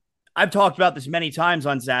 I've talked about this many times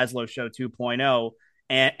on Zaslow Show 2.0,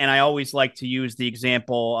 and I always like to use the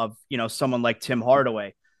example of someone like Tim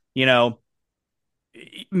Hardaway.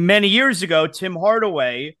 Many years ago, Tim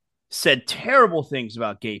Hardaway said terrible things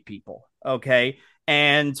about gay people. Okay.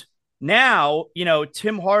 And now,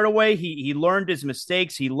 Tim Hardaway, he learned his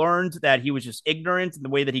mistakes. He learned that he was just ignorant in the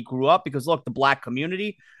way that he grew up because look, the black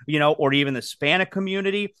community, or even the Hispanic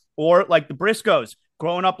community, or like the Briscoes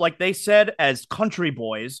growing up, like they said, as country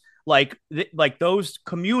boys, like those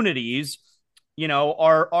communities,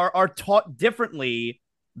 are taught differently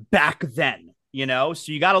back then,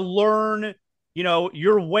 so you got to learn,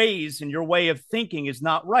 your ways and your way of thinking is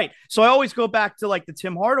not right. So I always go back to like the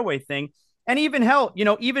Tim Hardaway thing. And even hell,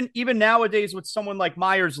 even nowadays with someone like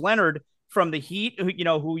Myers Leonard from the Heat,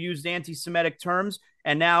 who used anti-Semitic terms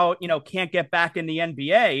and now, can't get back in the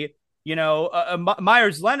NBA,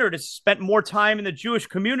 Myers Leonard has spent more time in the Jewish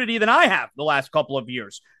community than I have the last couple of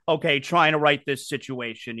years. Okay. Trying to right this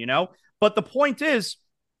situation, but the point is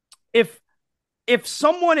if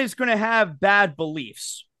someone is going to have bad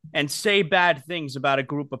beliefs and say bad things about a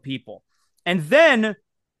group of people, and then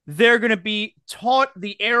they're going to be taught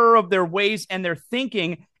the error of their ways and their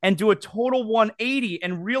thinking and do a total 180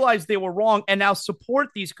 and realize they were wrong and now support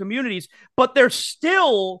these communities, but they're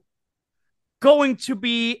still going to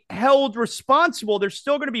be held responsible. They're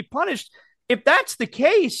still going to be punished. If that's the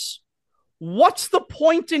case, what's the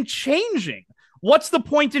point in changing? What's the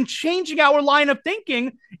point in changing our line of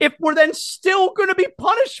thinking if we're then still going to be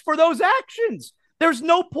punished for those actions? There's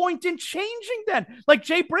no point in changing then. Like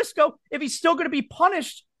Jay Briscoe, if he's still going to be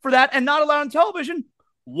punished for that and not allowed on television,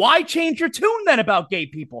 why change your tune then about gay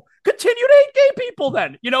people? Continue to hate gay people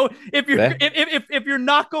then. If you're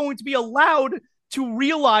not going to be allowed to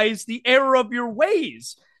realize the error of your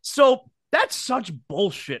ways. So that's such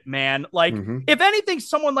bullshit, man. Like, if anything,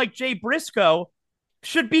 someone like Jay Briscoe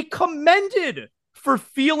should be commended for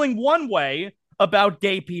feeling one way about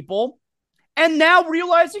gay people and now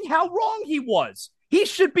realizing how wrong he was. He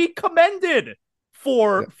should be commended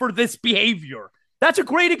for this behavior. That's a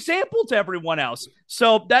great example to everyone else.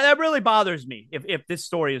 So that really bothers me if this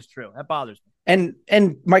story is true. That bothers me.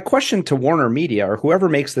 And my question to Warner Media or whoever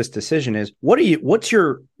makes this decision is, what are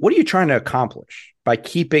you trying to accomplish by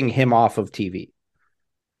keeping him off of TV?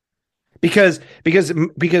 Because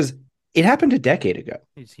it happened a decade ago.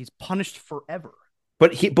 He's punished forever.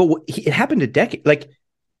 But it happened a decade. Like,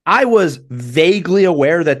 I was vaguely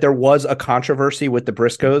aware that there was a controversy with the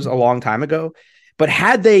Briscoes a long time ago, but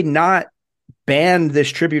had they not banned this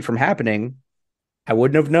tribute from happening, I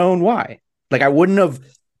wouldn't have known why. Like, I wouldn't have.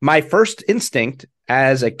 My first instinct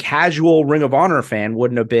as a casual Ring of Honor fan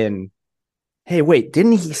wouldn't have been, hey, wait,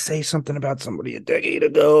 didn't he say something about somebody a decade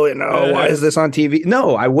ago? And why is this on TV?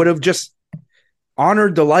 No, I would have just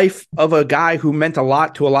honored the life of a guy who meant a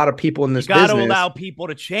lot to a lot of people in this business. You got to allow people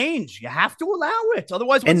to change. You have to allow it.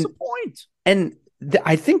 Otherwise, what's the point? And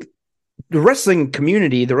I think the wrestling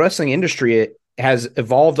community, the wrestling industry has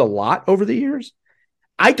evolved a lot over the years.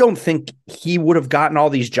 I don't think he would have gotten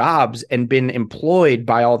all these jobs and been employed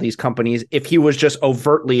by all these companies if he was just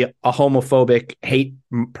overtly a homophobic hate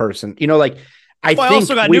person. I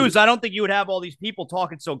also got news. I don't think you would have all these people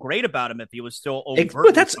talking so great about him if he was still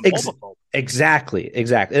overtly homophobic. Exactly.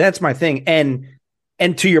 That's my thing.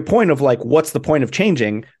 And to your point of like, what's the point of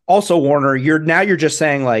changing? Also, Warner, you're just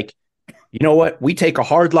saying like, you know what? We take a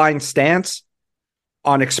hardline stance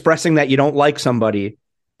on expressing that you don't like somebody,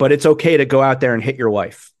 but it's okay to go out there and hit your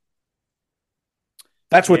wife.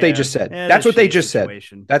 That's what they just said. That's what they just said.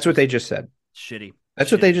 That's what they just said. Shitty.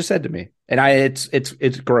 That's what they just said to me. And it's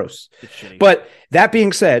gross. It's shitty. But that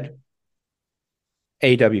being said,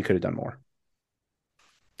 AEW could have done more.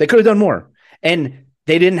 They could have done more. And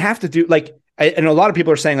they didn't have to do and a lot of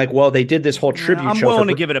people are saying like, well, they did this whole tribute show. I'm willing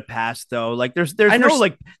to give it a pass though. Like there's no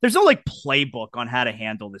playbook on how to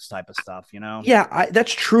handle this type of stuff, Yeah,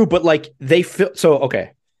 that's true. But like they feel so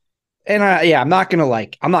okay. And I'm not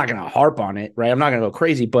gonna harp on it, right? I'm not gonna go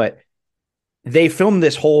crazy, but they filmed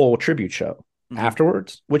this whole tribute show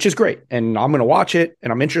afterwards, which is great. And I'm gonna watch it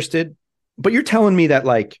and I'm interested. But you're telling me that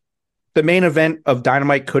like the main event of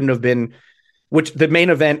Dynamite couldn't have been, which the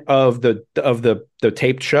main event of the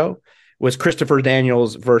taped show was Christopher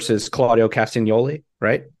Daniels versus Claudio Castagnoli,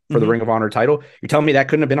 right? For the Ring of Honor title. You're telling me that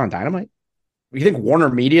couldn't have been on Dynamite? You think Warner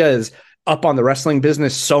Media is up on the wrestling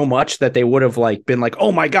business so much that they would have like been like,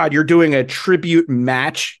 oh my God, you're doing a tribute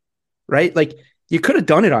match, right? Like you could have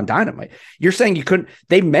done it on Dynamite. You're saying you couldn't.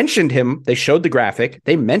 They mentioned him. They showed the graphic.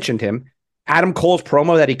 They mentioned him. Adam Cole's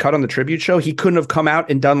promo that he cut on the tribute show, he couldn't have come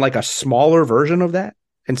out and done like a smaller version of that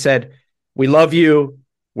and said, we love you.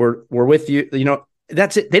 We're with you.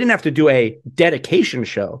 That's it. They didn't have to do a dedication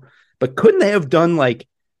show, but couldn't they have done like,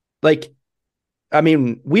 I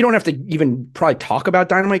mean, we don't have to even probably talk about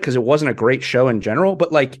Dynamite because it wasn't a great show in general,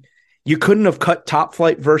 but like you couldn't have cut Top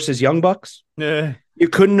Flight versus Young Bucks. You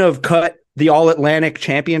couldn't have cut the All Atlantic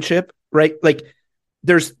Championship right? Like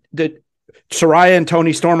there's the Soraya and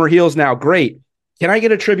Tony Stormer heels now. Great. Can I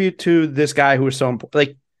get a tribute to this guy who was so important?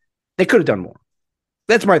 Like they could have done more.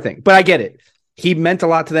 That's my thing. But I get it. He meant a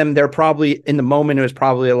lot to them. They're probably in the moment. It was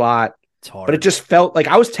probably a lot. It's hard. But it just felt like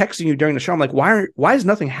I was texting you during the show. I'm like, why is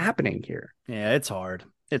nothing happening here? Yeah, it's hard.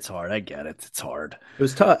 It's hard. I get it. It's hard. It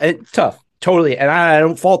was tough. It's tough. Totally. And I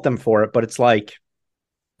don't fault them for it, but it's like,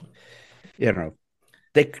 you know,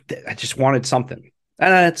 I just wanted something.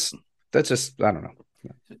 And that's just, I don't know.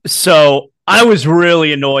 So I was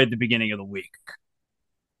really annoyed at the beginning of the week.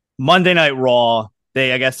 Monday Night Raw,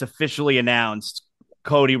 they, I guess, officially announced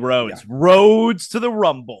Cody Rhodes. Yeah. Rhodes to the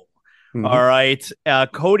Rumble. Mm-hmm. All right.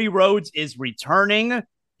 Cody Rhodes is returning.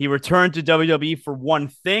 He returned to WWE for one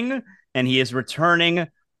thing, and he is returning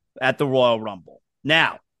at the Royal Rumble.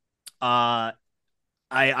 Now, I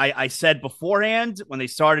said beforehand when they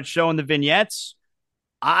started showing the vignettes,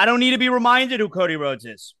 I don't need to be reminded who Cody Rhodes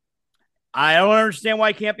is. I don't understand why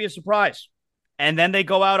it can't be a surprise. And then they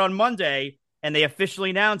go out on Monday and they officially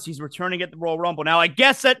announce he's returning at the Royal Rumble. Now, I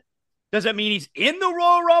guess does that mean he's in the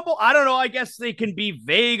Royal Rumble? I don't know. I guess they can be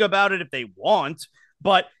vague about it if they want,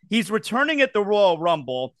 but he's returning at the Royal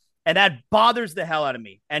Rumble, and that bothers the hell out of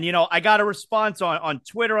me. And, I got a response on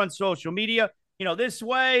Twitter, on social media. This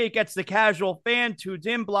way it gets the casual fan tuned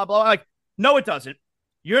in, blah, blah. Like, no, it doesn't.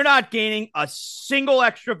 You're not gaining a single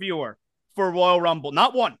extra viewer for Royal Rumble.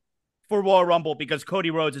 Not one for Royal Rumble because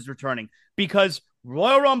Cody Rhodes is returning. Because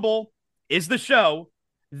Royal Rumble is the show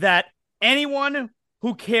that anyone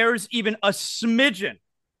who cares even a smidgen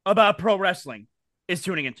about pro wrestling is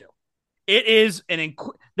tuning into. It is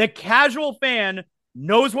the casual fan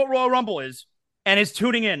knows what Royal Rumble is and is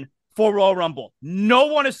tuning in for Royal Rumble. No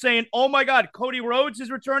one is saying, oh my God, Cody Rhodes is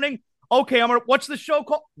returning. Okay, what's the show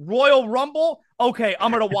called? Royal Rumble? Okay,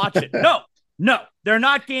 I'm going to watch it. No, they're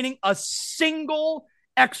not gaining a single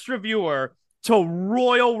extra viewer to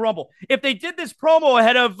Royal Rumble. If they did this promo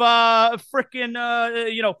ahead of I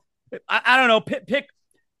don't know, pick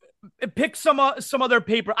some other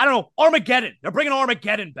paper. I don't know, Armageddon. They're bringing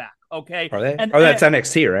Armageddon back, okay? Are they? That's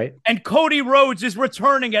NXT, right? And Cody Rhodes is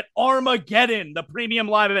returning at Armageddon, the premium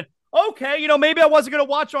live event. Okay, maybe I wasn't going to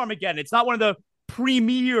watch Armageddon. It's not one of the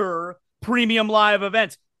premier premium live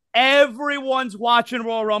events. Everyone's watching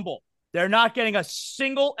Royal Rumble. They're not getting a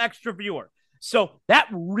single extra viewer. So that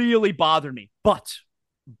really bothered me. But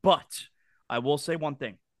I will say one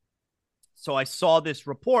thing. So I saw this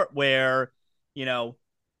report where,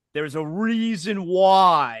 there's a reason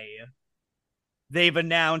why they've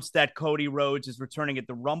announced that Cody Rhodes is returning at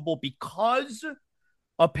the Rumble, because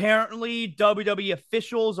apparently WWE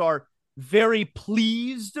officials are very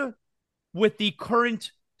pleased with the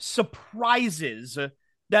current surprises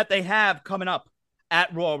that they have coming up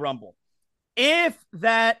at Royal Rumble. If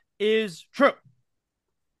that is true,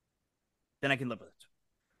 then I can live with it.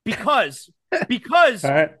 Because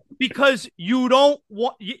you don't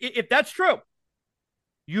want, if that's true,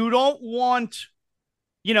 you don't want,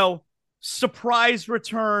 surprise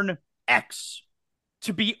return X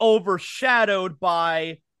to be overshadowed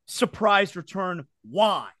by surprise return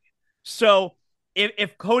Y. So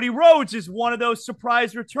if Cody Rhodes is one of those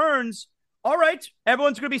surprise returns, all right,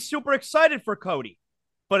 everyone's going to be super excited for Cody.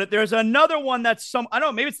 But if there's another one that's I don't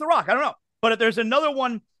know, maybe it's The Rock, I don't know. But if there's another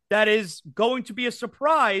one that is going to be a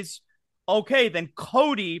surprise, okay, then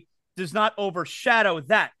Cody does not overshadow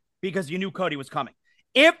that because you knew Cody was coming.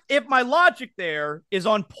 If my logic there is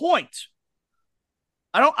on point,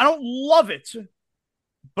 I don't love it,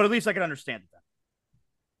 but at least I can understand that.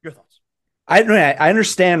 Your thoughts? I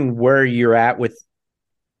understand where you're at with,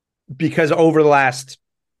 because over the last,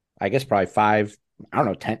 I guess probably 5, I don't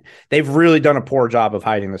know, 10, they've really done a poor job of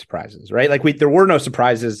hiding the surprises, right? Like there were no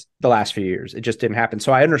surprises the last few years. It just didn't happen.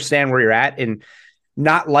 So I understand where you're at in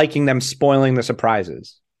not liking them spoiling the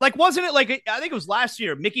surprises. Like, wasn't it like, I think it was last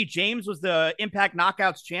year, Mickie James was the Impact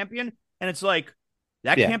Knockouts champion, and it's like,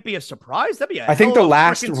 that can't be a surprise. That'd be a I think the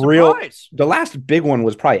last big one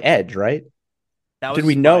was probably Edge, right? That was did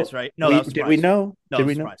we know? Right? No, did we know? No, did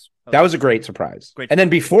we know? Surprise. That was a great surprise. And then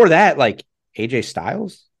before that, like AJ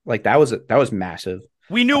Styles, like that was massive.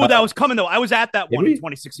 We knew that was coming though. I was at that one in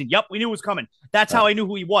 2016. Yep, we knew it was coming. That's how I knew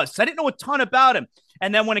who he was. So I didn't know a ton about him.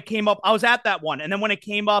 And then when it came up, I was at that one. And then when it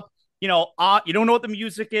came up, you don't know what the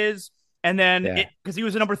music is. And then because he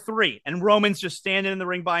was a number 3 and Roman's just standing in the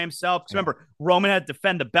ring by himself. Because remember, Roman had to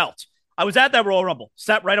defend the belt. I was at that Royal Rumble,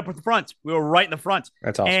 sat right up at the front. We were right in the front.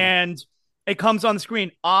 That's awesome. And it comes on the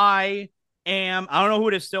screen. I don't know who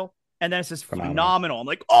it is still. And then it says phenomenal. I'm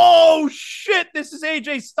like, oh shit, this is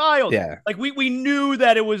AJ Styles. Yeah. Like we knew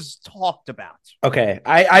that it was talked about. Okay.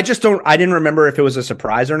 I didn't remember if it was a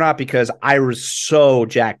surprise or not because I was so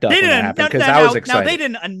jacked up when that happened because I was excited. Now they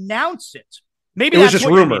didn't announce it. Maybe it was just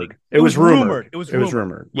rumored. It was rumored. It was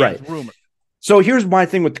rumored. Right. It was rumored. So here's my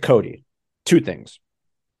thing with Cody. Two things.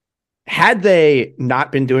 Had they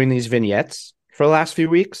not been doing these vignettes for the last few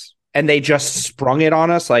weeks and they just sprung it on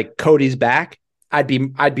us like Cody's back, I'd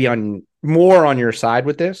be on more on your side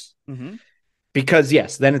with this. Mm-hmm. Because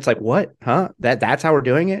yes, then it's like, what? Huh? That's how we're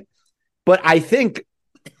doing it. But I think,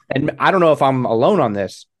 and I don't know if I'm alone on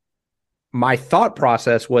this, my thought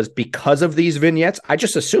process was because of these vignettes, I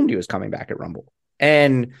just assumed he was coming back at Rumble.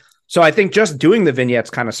 And so I think just doing the vignettes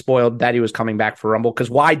kind of spoiled that he was coming back for Rumble, because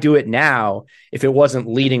why do it now if it wasn't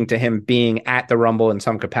leading to him being at the Rumble in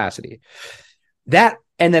some capacity? That,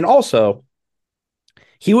 and then also,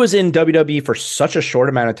 he was in WWE for such a short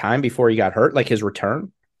amount of time before he got hurt, like his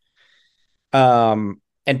return. And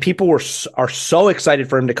people are so excited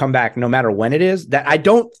for him to come back no matter when it is that I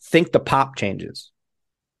don't think the pop changes.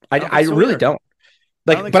 I really don't.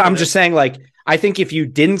 Like, but I'm just saying, like, I think if you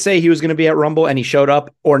didn't say he was going to be at Rumble and he showed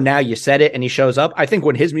up, or now you said it and he shows up, I think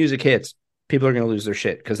when his music hits, people are going to lose their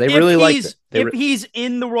shit because they really like it. If he's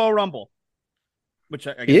in the Royal Rumble, which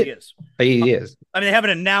I guess he is. He is. I mean, they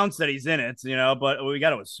haven't announced that he's in it, but we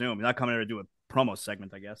got to assume he's not coming here to do a promo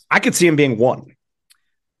segment, I guess. I could see him being one.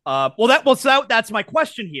 So that's my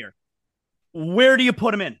question here. Where do you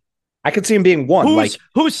put him in? I could see him being one.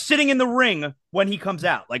 Who's sitting in the ring when he comes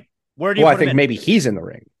out? Like, where do you put him in? I think maybe he's in the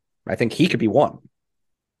ring. I think he could be 1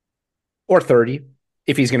 or 30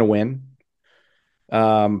 if he's going to win.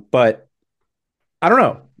 But I don't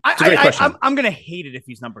know. It's a great question. I'm going to hate it if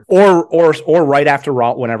he's number 30. Or right after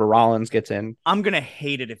whenever Rollins gets in. I'm going to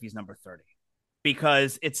hate it if he's number 30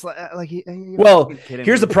 because it's like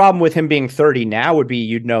here's the problem with him being 30 now would be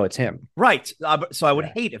you'd know it's him. Right. So I would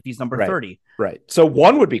hate if he's number 30. Right. So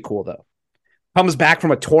 1 would be cool though. Comes back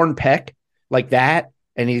from a torn pec like that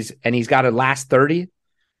and he's got to last 30.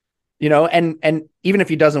 And even if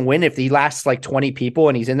he doesn't win, if he lasts like 20 people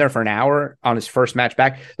and he's in there for an hour on his first match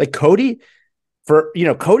back, like Cody,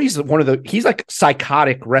 Cody's he's like a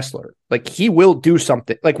psychotic wrestler. Like he will do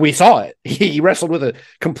something. Like we saw it. He wrestled with a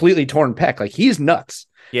completely torn pec. Like he's nuts.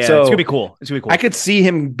 Yeah, so it's gonna be cool. I could see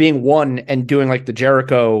him being 1 and doing like the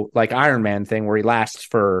Jericho, like Iron Man thing where he lasts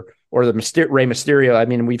or the Rey Mysterio. I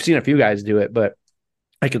mean, we've seen a few guys do it, but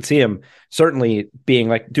I could see him certainly being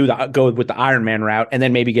like go with the Iron Man route and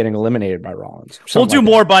then maybe getting eliminated by Rollins. We'll do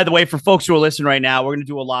more, by the way, for folks who are listening right now. We're going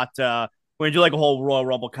to do a lot. We're going to do like a whole Royal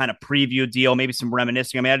Rumble kind of preview deal, maybe some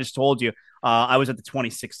reminiscing. I mean, I just told you I was at the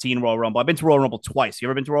 2016 Royal Rumble. I've been to Royal Rumble twice. You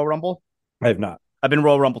ever been to Royal Rumble? I have not. I've been to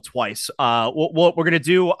Royal Rumble twice. What we're going to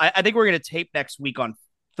do, I think we're going to tape next week on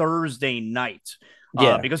Thursday night.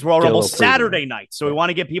 Because Royal Rumble Saturday night. So we want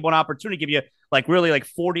to give people an opportunity to give you like really like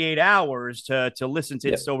 48 hours to listen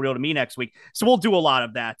to It's So Real to Me next week. So we'll do a lot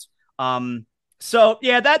of that. So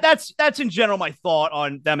yeah, that's in general my thought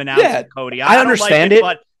on them announcing Cody. I understand it,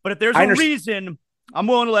 but if there's a reason, I'm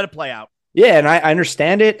willing to let it play out. Yeah, and I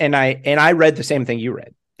understand it, and I read the same thing you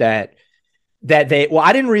read that they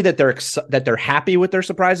I didn't read that they're happy with their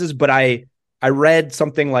surprises, but I read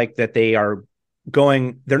something like that they're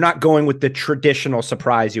not going with the traditional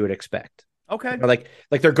surprise you would expect. Okay. Like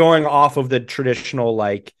they're going off of the traditional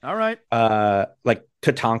like like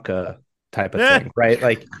Tatanka type of thing, right?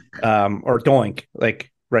 Like or Doink,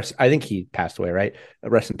 like rest. I think he passed away, right?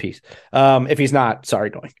 Rest in peace. If he's not,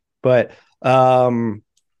 sorry, Doink. But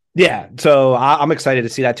yeah, so I'm excited to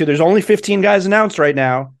see that too. There's only 15 guys announced right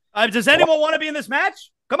now. Does anyone want to be in this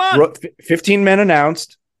match? Come on. 15 men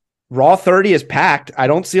announced. Raw 30 is packed. I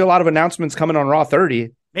don't see a lot of announcements coming on Raw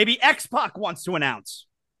 30. Maybe X-Pac wants to announce.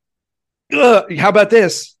 How about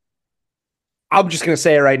this? I'm just going to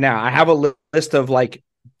say it right now. I have a list of like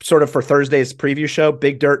sort of for Thursday's preview show,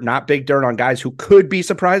 Big Dirt, not Big Dirt on guys who could be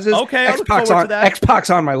surprises. Okay, X-Pac's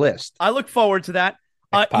on my list. I look forward to that.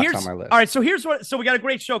 X-Pac's on my list. All right, so we got a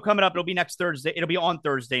great show coming up. It'll be next Thursday. It'll be on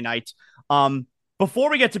Thursday night. Before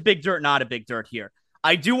we get to Big Dirt, not a Big Dirt here,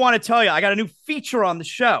 I do want to tell you, I got a new feature on the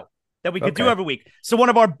show that we could do every week. So one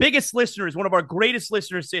of our biggest listeners, one of our greatest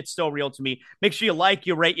listeners, It's Still Real to Me. Make sure you like,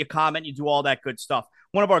 you rate, you comment, you do all that good stuff.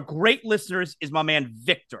 One of our great listeners is my man,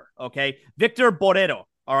 Victor. Okay. Victor Borrero.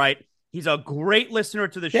 All right. He's a great listener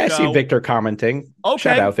to the show. Yeah, I see Victor commenting. Okay.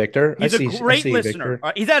 Shout out, Victor. He's a great listener.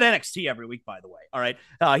 He's at NXT every week, by the way. All right.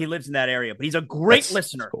 He lives in that area, but he's a great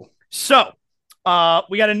listener. Cool. So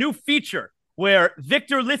we got a new feature where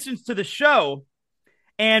Victor listens to the show.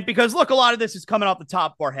 And because, look, a lot of this is coming off the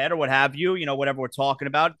top of our head or what have you, whatever we're talking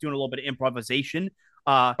about, doing a little bit of improvisation.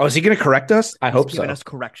 Oh, is he going to correct us? I hope He's so. giving us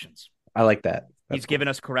corrections. I like that. He's giving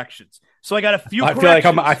us corrections. So I got a few I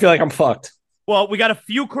corrections. feel like I'm fucked. Well, we got a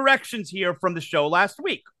few corrections here from the show last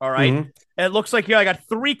week. All right. Mhm. And it looks like I got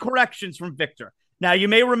 3 corrections from Victor. Now, you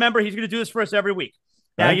may remember he's going to do this for us every week.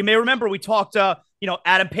 Now, Right. you may remember we talked,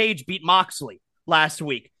 Adam Page beat Moxley last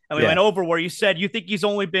week. And we went over where you said you think he's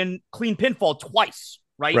only been clean pinfall twice,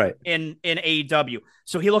 right? In AEW.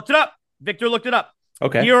 So he looked it up. Victor looked it up.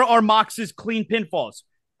 Okay. Here are Mox's clean pinfalls.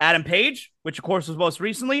 Adam Page, which of course was most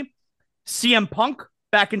recently. CM Punk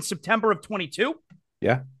back in September of 22.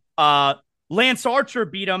 Yeah. Lance Archer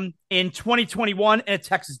beat him in 2021 in a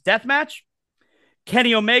Texas death match.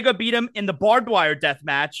 Kenny Omega beat him in the barbed wire death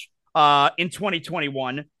match in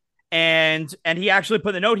 2021. And he actually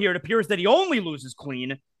put the note here. It appears that he only loses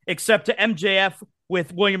clean, except to MJF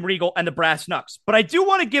with William Regal and the Brass Knucks. But I do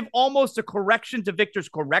want to give almost a correction to Victor's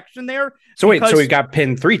correction there. So wait, so he got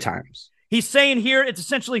pinned 3 times. He's saying here it's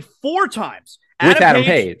essentially 4 times. With Adam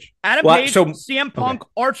Page. Adam Page, CM Punk,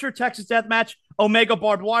 Archer, Texas death match, Omega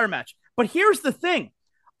barbed wire match. But here's the thing.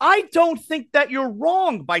 I don't think that you're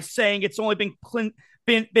wrong by saying it's only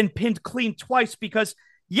been pinned clean twice because,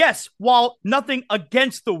 yes, while nothing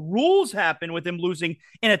against the rules happened with him losing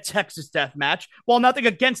in a Texas death match, while nothing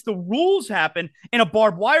against the rules happened in a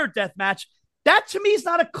barbed wire death match, that to me is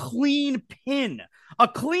not a clean pin. A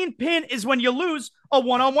clean pin is when you lose a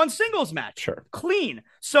one-on-one singles match. Sure. Clean.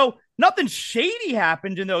 So nothing shady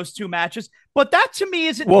happened in those 2 matches, but that to me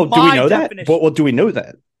isn't Well, do we know definition. that? Well, do we know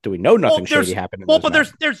that? Do we know nothing shady happened in those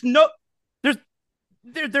matches?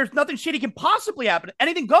 There's nothing shady can possibly happen.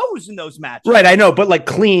 Anything goes in those matches. Right, I know, but like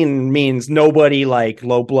clean means nobody like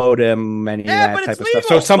low blowed him, any of that type of stuff.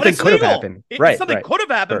 So something could have happened. Something could have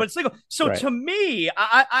happened, but it's legal. So to me,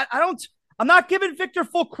 I'm not giving Victor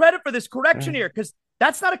full credit for this correction here because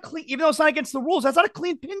that's not a clean, even though it's not against the rules, that's not a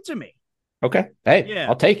clean pin to me. Okay. Hey,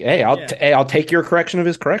 I'll take your correction of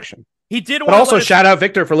his correction. He did, but also shout out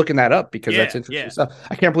Victor for looking that up because that's interesting stuff.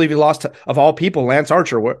 I can't believe he lost of all people, Lance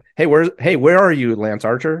Archer. Where are you, Lance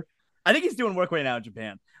Archer? I think he's doing work right now in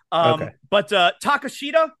Japan. But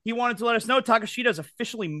Takashita, he wanted to let us know Takashita has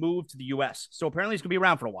officially moved to the U.S. So apparently he's gonna be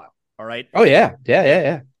around for a while. All right. Oh yeah.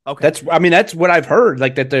 Okay. That's what I've heard.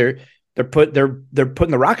 Like that they're putting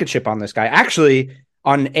the rocket ship on this guy. Actually,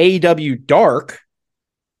 on AEW Dark,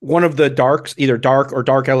 one of the Darks, either Dark or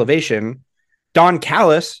Dark Elevation, Don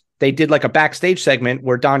Callis. They did like a backstage segment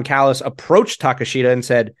where Don Callis approached Takashita and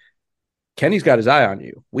said, Kenny's got his eye on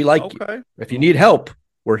you. We like you. If you need help,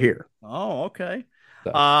 we're here. Oh, okay.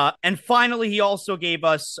 So. And finally, he also gave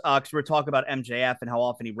us, because we were talking about MJF and how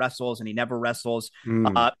often he wrestles and he never wrestles.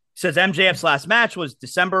 Says MJF's last match was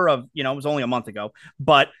December of, it was only a month ago,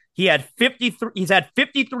 but he had 53. He's had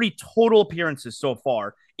 53 total appearances so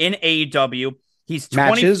far in AEW. He's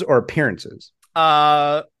matches or appearances?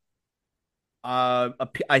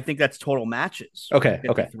 I think that's total matches. Okay.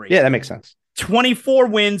 53. Yeah, that makes sense. 24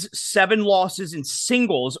 wins, 7 losses in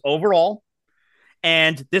singles overall.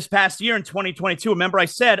 And this past year in 2022, remember I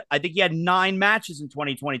said, I think he had 9 matches in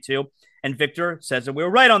 2022. And Victor says that we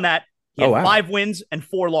were right on that. He had 5 wins and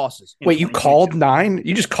 4 losses. Wait, you called 9?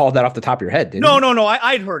 You just called that off the top of your head, didn't you? No.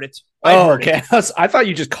 I'd heard it. Okay. I thought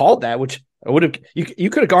you just called that, which I would have. You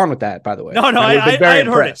could have gone with that, by the way. No, I had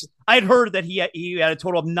heard it. I had heard that he had a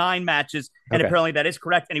total of 9 matches, and apparently that is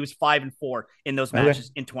correct. And he was 5-4 in those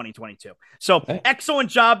matches in 2022. So excellent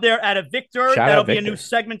job there out of Victor. That'll be a new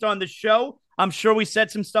segment on the show. I'm sure we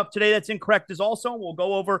said some stuff today that's incorrect as also. We'll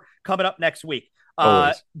go over coming up next week.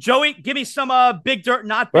 Joey, give me some big dirt,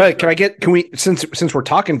 not big dirt. Can we, since we're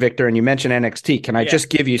talking Victor and you mentioned NXT, can I just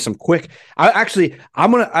give you some quick, I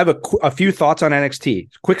have a few thoughts on NXT,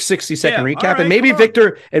 quick 60-second recap, and maybe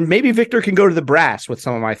Victor can go to the brass with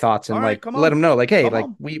some of my thoughts and let him know, like, hey,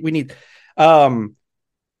 we need, so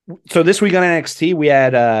this week on NXT, we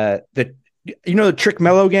had the Trick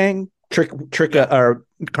Mello gang,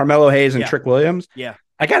 Carmelo Hayes and Trick Williams. Yeah.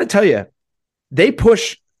 I got to tell you, they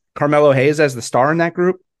push Carmelo Hayes as the star in that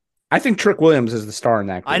group. I think Trick Williams is the star in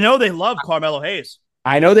that group. I know they love Carmelo Hayes.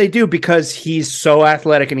 I know they do because he's so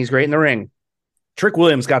athletic and he's great in the ring. Trick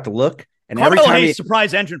Williams got the look. And Carmelo Hayes,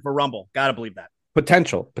 surprise entrant for Rumble. Gotta believe that.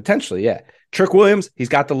 Potentially, yeah. Trick Williams, he's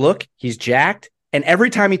got the look. He's jacked. And every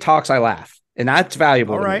time he talks, I laugh. And that's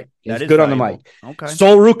valuable. All right. He's good valuable on the mic. Okay.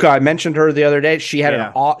 Sol Ruca, I mentioned her the other day. She had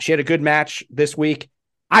a good match this week.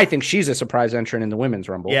 I think she's a surprise entrant in the women's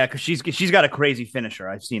Rumble. Yeah, because she's got a crazy finisher.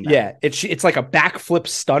 I've seen that. Yeah, it's like a backflip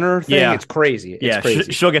stunner thing. Yeah. It's crazy. It's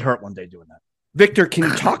crazy. She'll get hurt one day doing that. Victor, can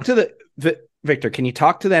you talk to the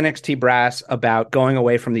NXT brass about going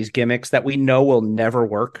away from these gimmicks that we know will never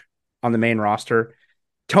work on the main roster?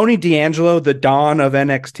 Tony D'Angelo, the Don of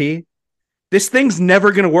NXT, This thing's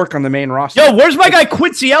never going to work on the main roster. Yo, where's my guy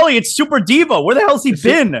Quincy Elliott, Super Diva? Where the hell's he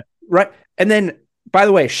been? Right. And then, by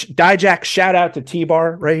the way, Dijak, shout out to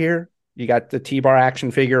T-Bar right here. You got the T-Bar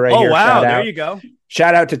action figure right here. Oh, wow. Shout There out. you go.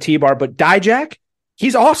 Shout out to T-Bar. But Dijak,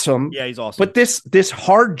 he's awesome. Yeah, he's awesome. But this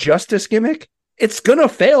hard justice gimmick, it's going to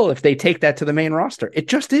fail if they take that to the main roster. It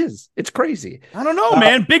just is. It's crazy. I don't know,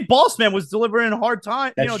 man. Big Boss Man was delivering hard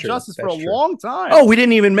time, That's true. justice for That's a true. long time. Oh, we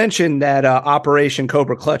didn't even mention that Operation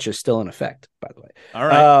Cobra Clutch is still in effect, by the way. All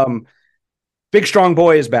right. Big Strong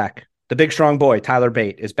Boy is back. The Big Strong Boy, Tyler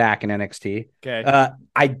Bate, is back in NXT. Okay.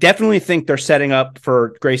 I definitely think they're setting up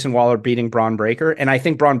for Grayson Waller beating Braun Breaker, and I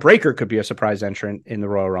think Braun Breaker could be a surprise entrant in the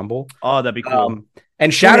Royal Rumble. Oh, that'd be cool.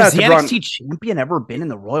 And shout out Has to the Braun. NXT champion ever been in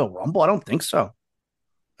the Royal Rumble? I don't think so.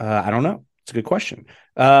 I don't know. It's a good question.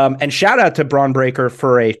 And shout out to Braun Breaker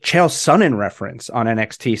for a Chael Sonnen reference on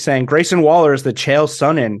NXT, saying Grayson Waller is the Chael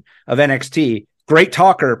Sonnen of NXT. Great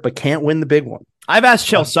talker, but can't win the big one. I've asked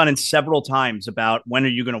Chael Sonnen several times about when are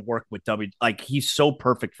you going to work with Like, he's so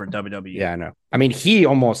perfect for WWE. Yeah, I know. I mean, and I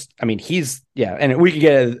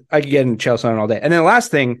could get into Chael Sonnen all day. And then the last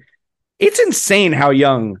thing, it's insane how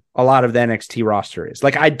young a lot of the NXT roster is.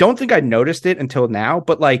 Like, I don't think I noticed it until now,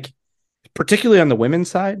 but like, particularly on the women's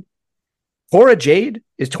side, Cora Jade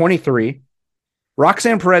is 23.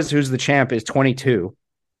 Roxanne Perez, who's the champ, is 22.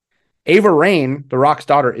 Ava Raine, The Rock's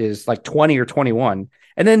daughter, is like 20 or 21.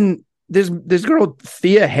 And then there's this girl,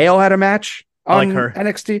 Thea Hale, had a match on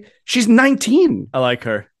NXT. She's 19. I like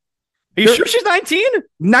her. Are you sure she's 19?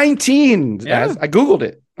 19. Yeah. I Googled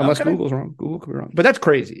it. Unless Okay. Google's wrong. Google could be wrong. But that's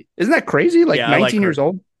crazy. Isn't that crazy? Like, Yeah, I 19 like her. years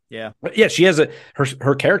old? Yeah. But yeah, she has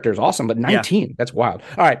her character is awesome, but 19. That's wild.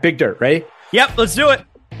 All right, Big Dirt, ready? Yep, let's do it.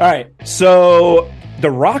 All right. So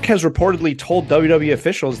The Rock has reportedly told WWE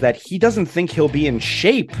officials that he doesn't think he'll be in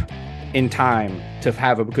shape in time to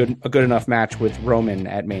have a good enough match with Roman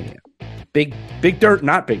at Mania. Big Dirt,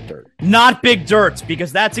 not Big Dirt. Not Big Dirt,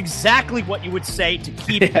 because that's exactly what you would say to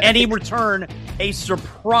keep any return a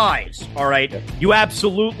surprise. All right. You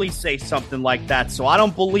absolutely say something like that. So I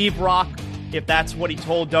don't believe Rock if that's what he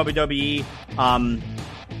told WWE. I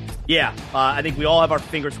think we all have our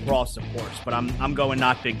fingers crossed, of course, but I'm going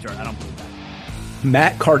not Big Dirt. I don't believe that.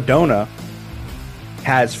 Matt Cardona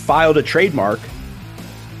has filed a trademark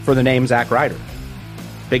for the name Zack Ryder.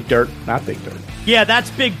 Big Dirt, not Big Dirt. Yeah, that's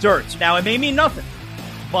Big Dirt. Now, it may mean nothing,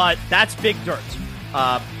 but that's Big Dirt.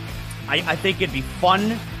 I think it'd be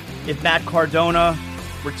fun if Matt Cardona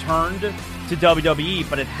returned to WWE,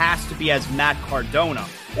 but it has to be as Matt Cardona.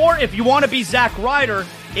 Or if you want to be Zack Ryder,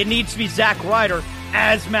 it needs to be Zack Ryder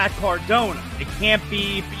as Matt Cardona. It can't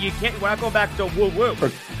be, we're not going back to woo-woo.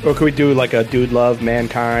 Or could we do like a Dude Love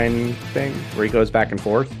Mankind thing where he goes back and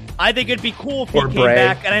forth? I think it'd be cool if he came Bray.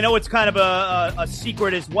 back, and I know it's kind of a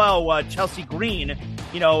secret as well. Chelsea Green,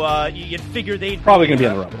 you'd figure they'd Probably going to be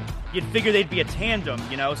in the Rumble. You'd figure they'd be a tandem,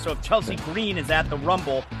 So if Chelsea Green is at the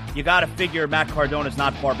Rumble, you got to figure Matt Cardona's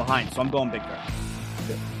not far behind. So I'm going Big Dirt.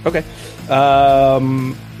 Okay.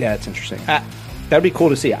 Yeah, it's interesting. That'd be cool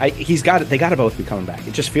to see. They got to both be coming back.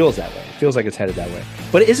 It just feels that way. It feels like it's headed that way.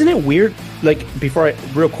 But isn't it weird? Like,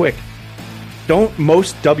 real quick, don't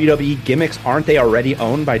most WWE gimmicks, aren't they already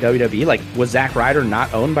owned by WWE? Like, was Zack Ryder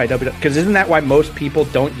not owned by WWE? Because isn't that why most people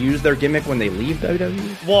don't use their gimmick when they leave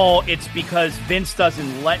WWE? Well, it's because Vince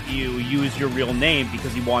doesn't let you use your real name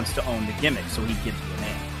because he wants to own the gimmick, so he gives you a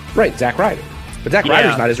name. Right, Zack Ryder. But Zack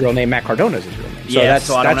Ryder's not his real name. Matt Cardona's his real name. So Yeah, that's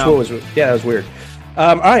so I don't what know. was. Yeah, that was weird.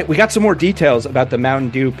 All right, we got some more details about the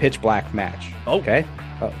Mountain Dew Pitch Black match. Oh. Okay.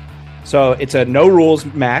 So it's a no rules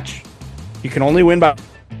match. You can only win by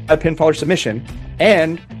a pinfall or submission.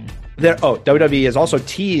 And WWE has also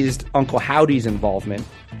teased Uncle Howdy's involvement.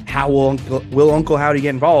 How will Uncle Howdy get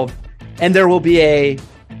involved? And there will be a,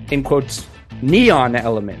 in quotes, neon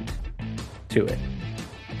element to it.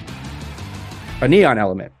 A neon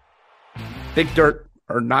element. Big Dirt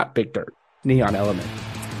or not Big Dirt. Neon element.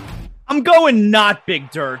 I'm going not Big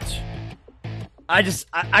Dirt. I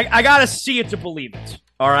gotta see it to believe it.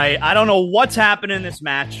 All right. I don't know what's happening in this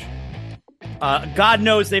match. God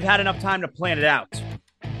knows they've had enough time to plan it out.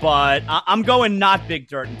 But I'm going not Big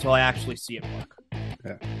Dirt until I actually see it work.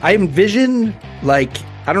 Yeah. I envision, like,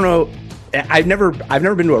 I don't know. I've never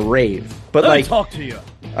been to a rave, but Let me like talk to you.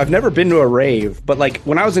 I've never been to a rave, but like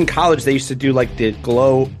when I was in college, they used to do like the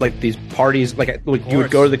glow, like these parties, like you would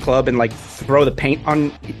go to the club and like throw the paint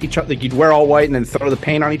on each other. Like you'd wear all white and then throw the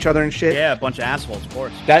paint on each other and shit. Yeah, a bunch of assholes, of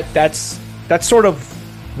course. That's sort of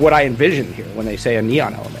what I envision here when they say a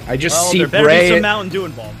neon element. I just see there better be Bray. some Mountain Dew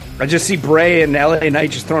involved. I just see Bray and LA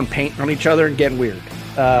Knight just throwing paint on each other and getting weird.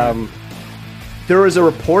 There was a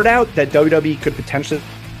report out that WWE could potentially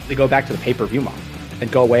go back to the pay-per-view model.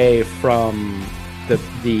 and go away from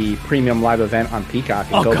the premium live event on Peacock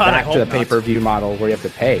and go back to the pay-per-view model where you have to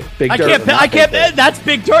pay. I can't. That's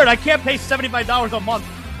big dirt. I can't pay $75 a month.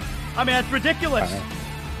 I mean, that's ridiculous.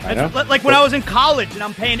 I know. Like when I was in college and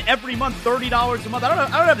I'm paying every month $30 a month. I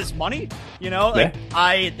don't have this money.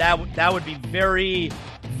 That would be very,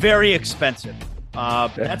 very expensive.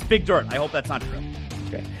 That's big dirt. I hope that's not true.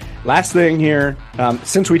 Okay. Last thing here,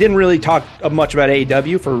 since we didn't really talk much about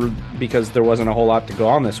AEW because there wasn't a whole lot to go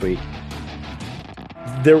on this week,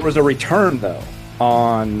 there was a return though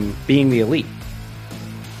on Being the Elite.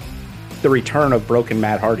 The return of Broken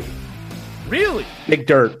Matt Hardy. Really? Big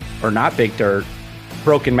dirt or not big dirt,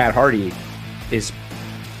 Broken Matt Hardy is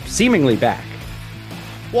seemingly back.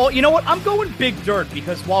 Well, you know what? I'm going big dirt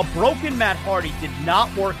because while Broken Matt Hardy did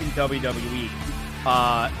not work in WWE,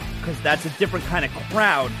 because that's a different kind of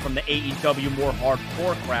crowd from the AEW more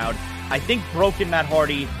hardcore crowd, I think Broken Matt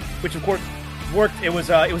Hardy, which of course worked, it was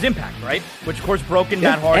Impact, right? Which of course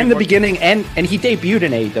Matt Hardy and the beginning, and he debuted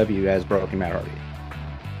in AEW as Broken Matt Hardy.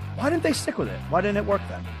 Why didn't they stick with it? Why didn't it work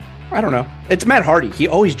then? I don't know. It's Matt Hardy. He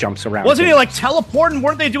always jumps around. Wasn't he like teleporting?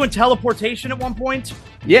 Weren't they doing teleportation at one point?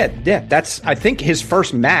 Yeah. That's, I think, his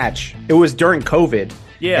first match. It was during COVID.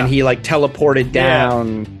 Yeah. And he like teleported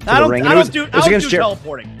down to the ring. I don't do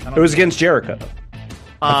teleporting. It was against Jericho.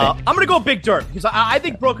 I'm going to go big dirt because I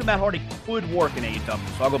think Broken Matt Hardy could work in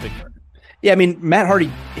AEW, so I'll go big dirt. Yeah, I mean, Matt Hardy,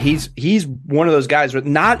 he's one of those guys with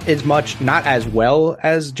not as well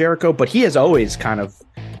as Jericho, but he has always kind of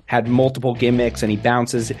had multiple gimmicks and he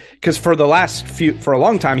bounces because for a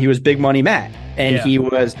long time he was Big Money Matt and he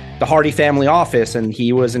was the Hardy Family Office and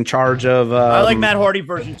he was in charge of I like Matt Hardy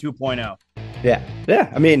version 2.0.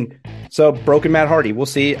 Yeah. I mean, so Broken Matt Hardy, we'll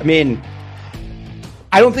see. I mean,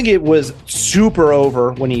 I don't think it was super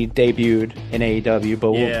over when he debuted in AEW,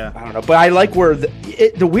 but I don't know. But I like where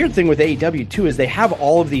the weird thing with AEW too is they have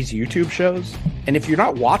all of these YouTube shows, and if you're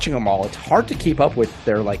not watching them all, it's hard to keep up with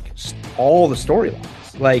their all the storylines.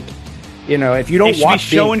 Like, if you don't watch,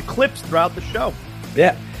 showing clips throughout the show.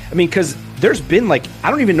 Yeah, I mean, because there's been I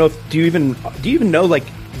don't even know do you even know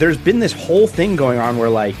there's been this whole thing going on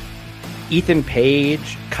where Ethan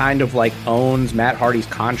Page kind of owns Matt Hardy's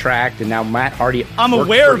contract, and now Matt Hardy. I'm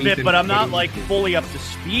aware of it, but I'm not fully up to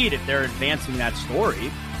speed if they're advancing that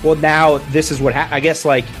story. Well, now this is what I guess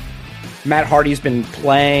Matt Hardy's been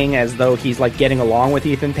playing as though he's getting along with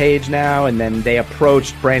Ethan Page now, and then they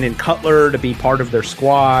approached Brandon Cutler to be part of their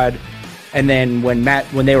squad, and then when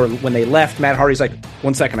they left, Matt Hardy's like,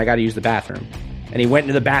 1 second, I got to use the bathroom. And he went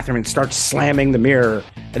into the bathroom and starts slamming the mirror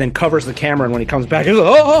and then covers the camera. And when he comes back, he's like,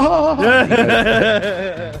 oh!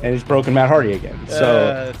 And he's broken Matt Hardy again.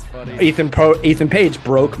 So that's funny. Ethan Page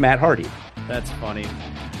broke Matt Hardy. That's funny.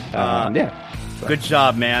 So. Good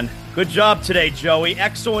job, man. Good job today, Joey.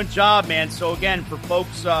 Excellent job, man. So again, for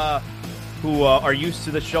folks who are used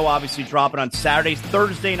to the show obviously dropping on Saturdays, this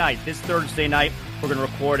Thursday night, we're going to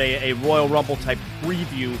record a Royal Rumble type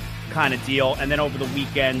preview kind of deal, and then over the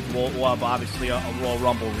weekend we'll have obviously a Royal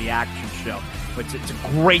Rumble reaction show. But it's a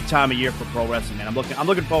great time of year for pro wrestling, man. I'm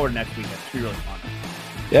looking forward to next weekend. It's really fun.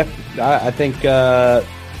 Yeah, I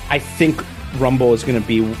think Rumble is going to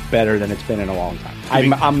be better than it's been in a long time.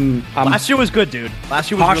 I'm last year was good, dude. Last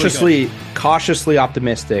year was really good. Cautiously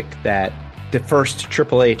optimistic that the first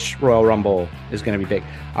Triple H Royal Rumble is going to be big.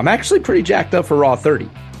 I'm actually pretty jacked up for Raw 30.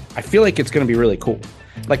 I feel like it's going to be really cool.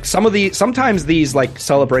 Sometimes these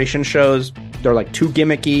celebration shows, they're too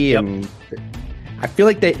gimmicky, and I feel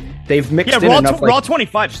like they've mixed in enough. Raw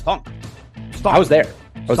 25 stunk. I was there.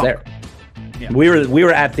 Yeah. We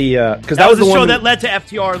were at the because that was the show that led to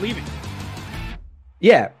FTR leaving.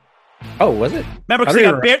 Yeah. Oh, was it? Remember,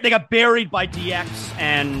 because they got buried by DX,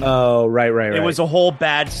 and right. It was a whole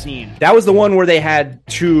bad scene. That was the one where they had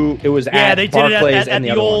two. It was at they Barclays did it at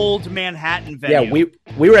the old Manhattan venue. Yeah,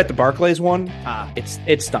 we were at the Barclays one.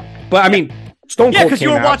 It stunk, but I mean, Stone Cold. Yeah, because you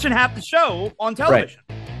were watching half the show on television.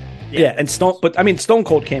 Right. Yeah, and Stone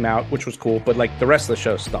Cold came out, which was cool, but the rest of the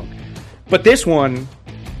show stunk. But this one,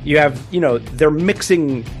 you have they're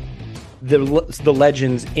mixing the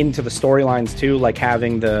legends into the storylines too,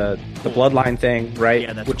 having the bloodline thing, right?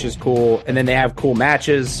 Yeah, which is cool. And then they have cool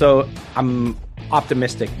matches. So I'm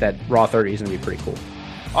optimistic that Raw 30 is going to be pretty cool.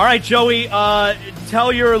 All right, Joey,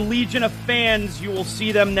 tell your legion of fans you will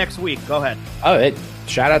see them next week. Go ahead. Oh, hey,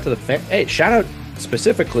 shout out to the fan. Shout out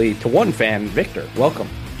specifically to one fan, Victor. Welcome.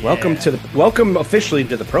 Yeah. Welcome officially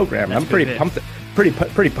to the program. That's I'm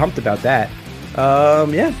pretty pumped about that.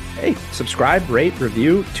 Hey, subscribe, rate,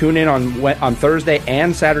 review, tune in on Thursday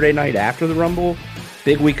and Saturday night after the Rumble.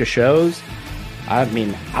 Big week of shows. I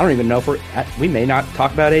mean, I don't even know if we may not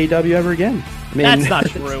talk about AEW ever again. I mean, That's not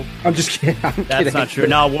true. I'm just kidding. That's not true.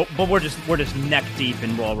 No, but we're just neck deep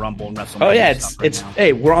in Royal Rumble and WrestleMania. Oh yeah, it's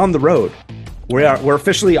hey, we're on the road. We're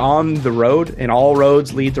officially on the road, and all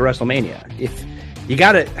roads lead to WrestleMania. If you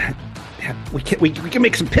got it, we can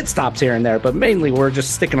make some pit stops here and there, but mainly we're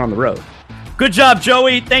just sticking on the road. Good job,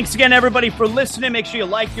 Joey. Thanks again, everybody, for listening. Make sure you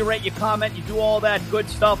like, you rate, you comment, you do all that good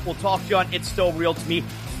stuff. We'll talk to you on It's Still Real to Me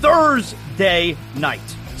Thursday night.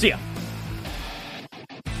 See ya.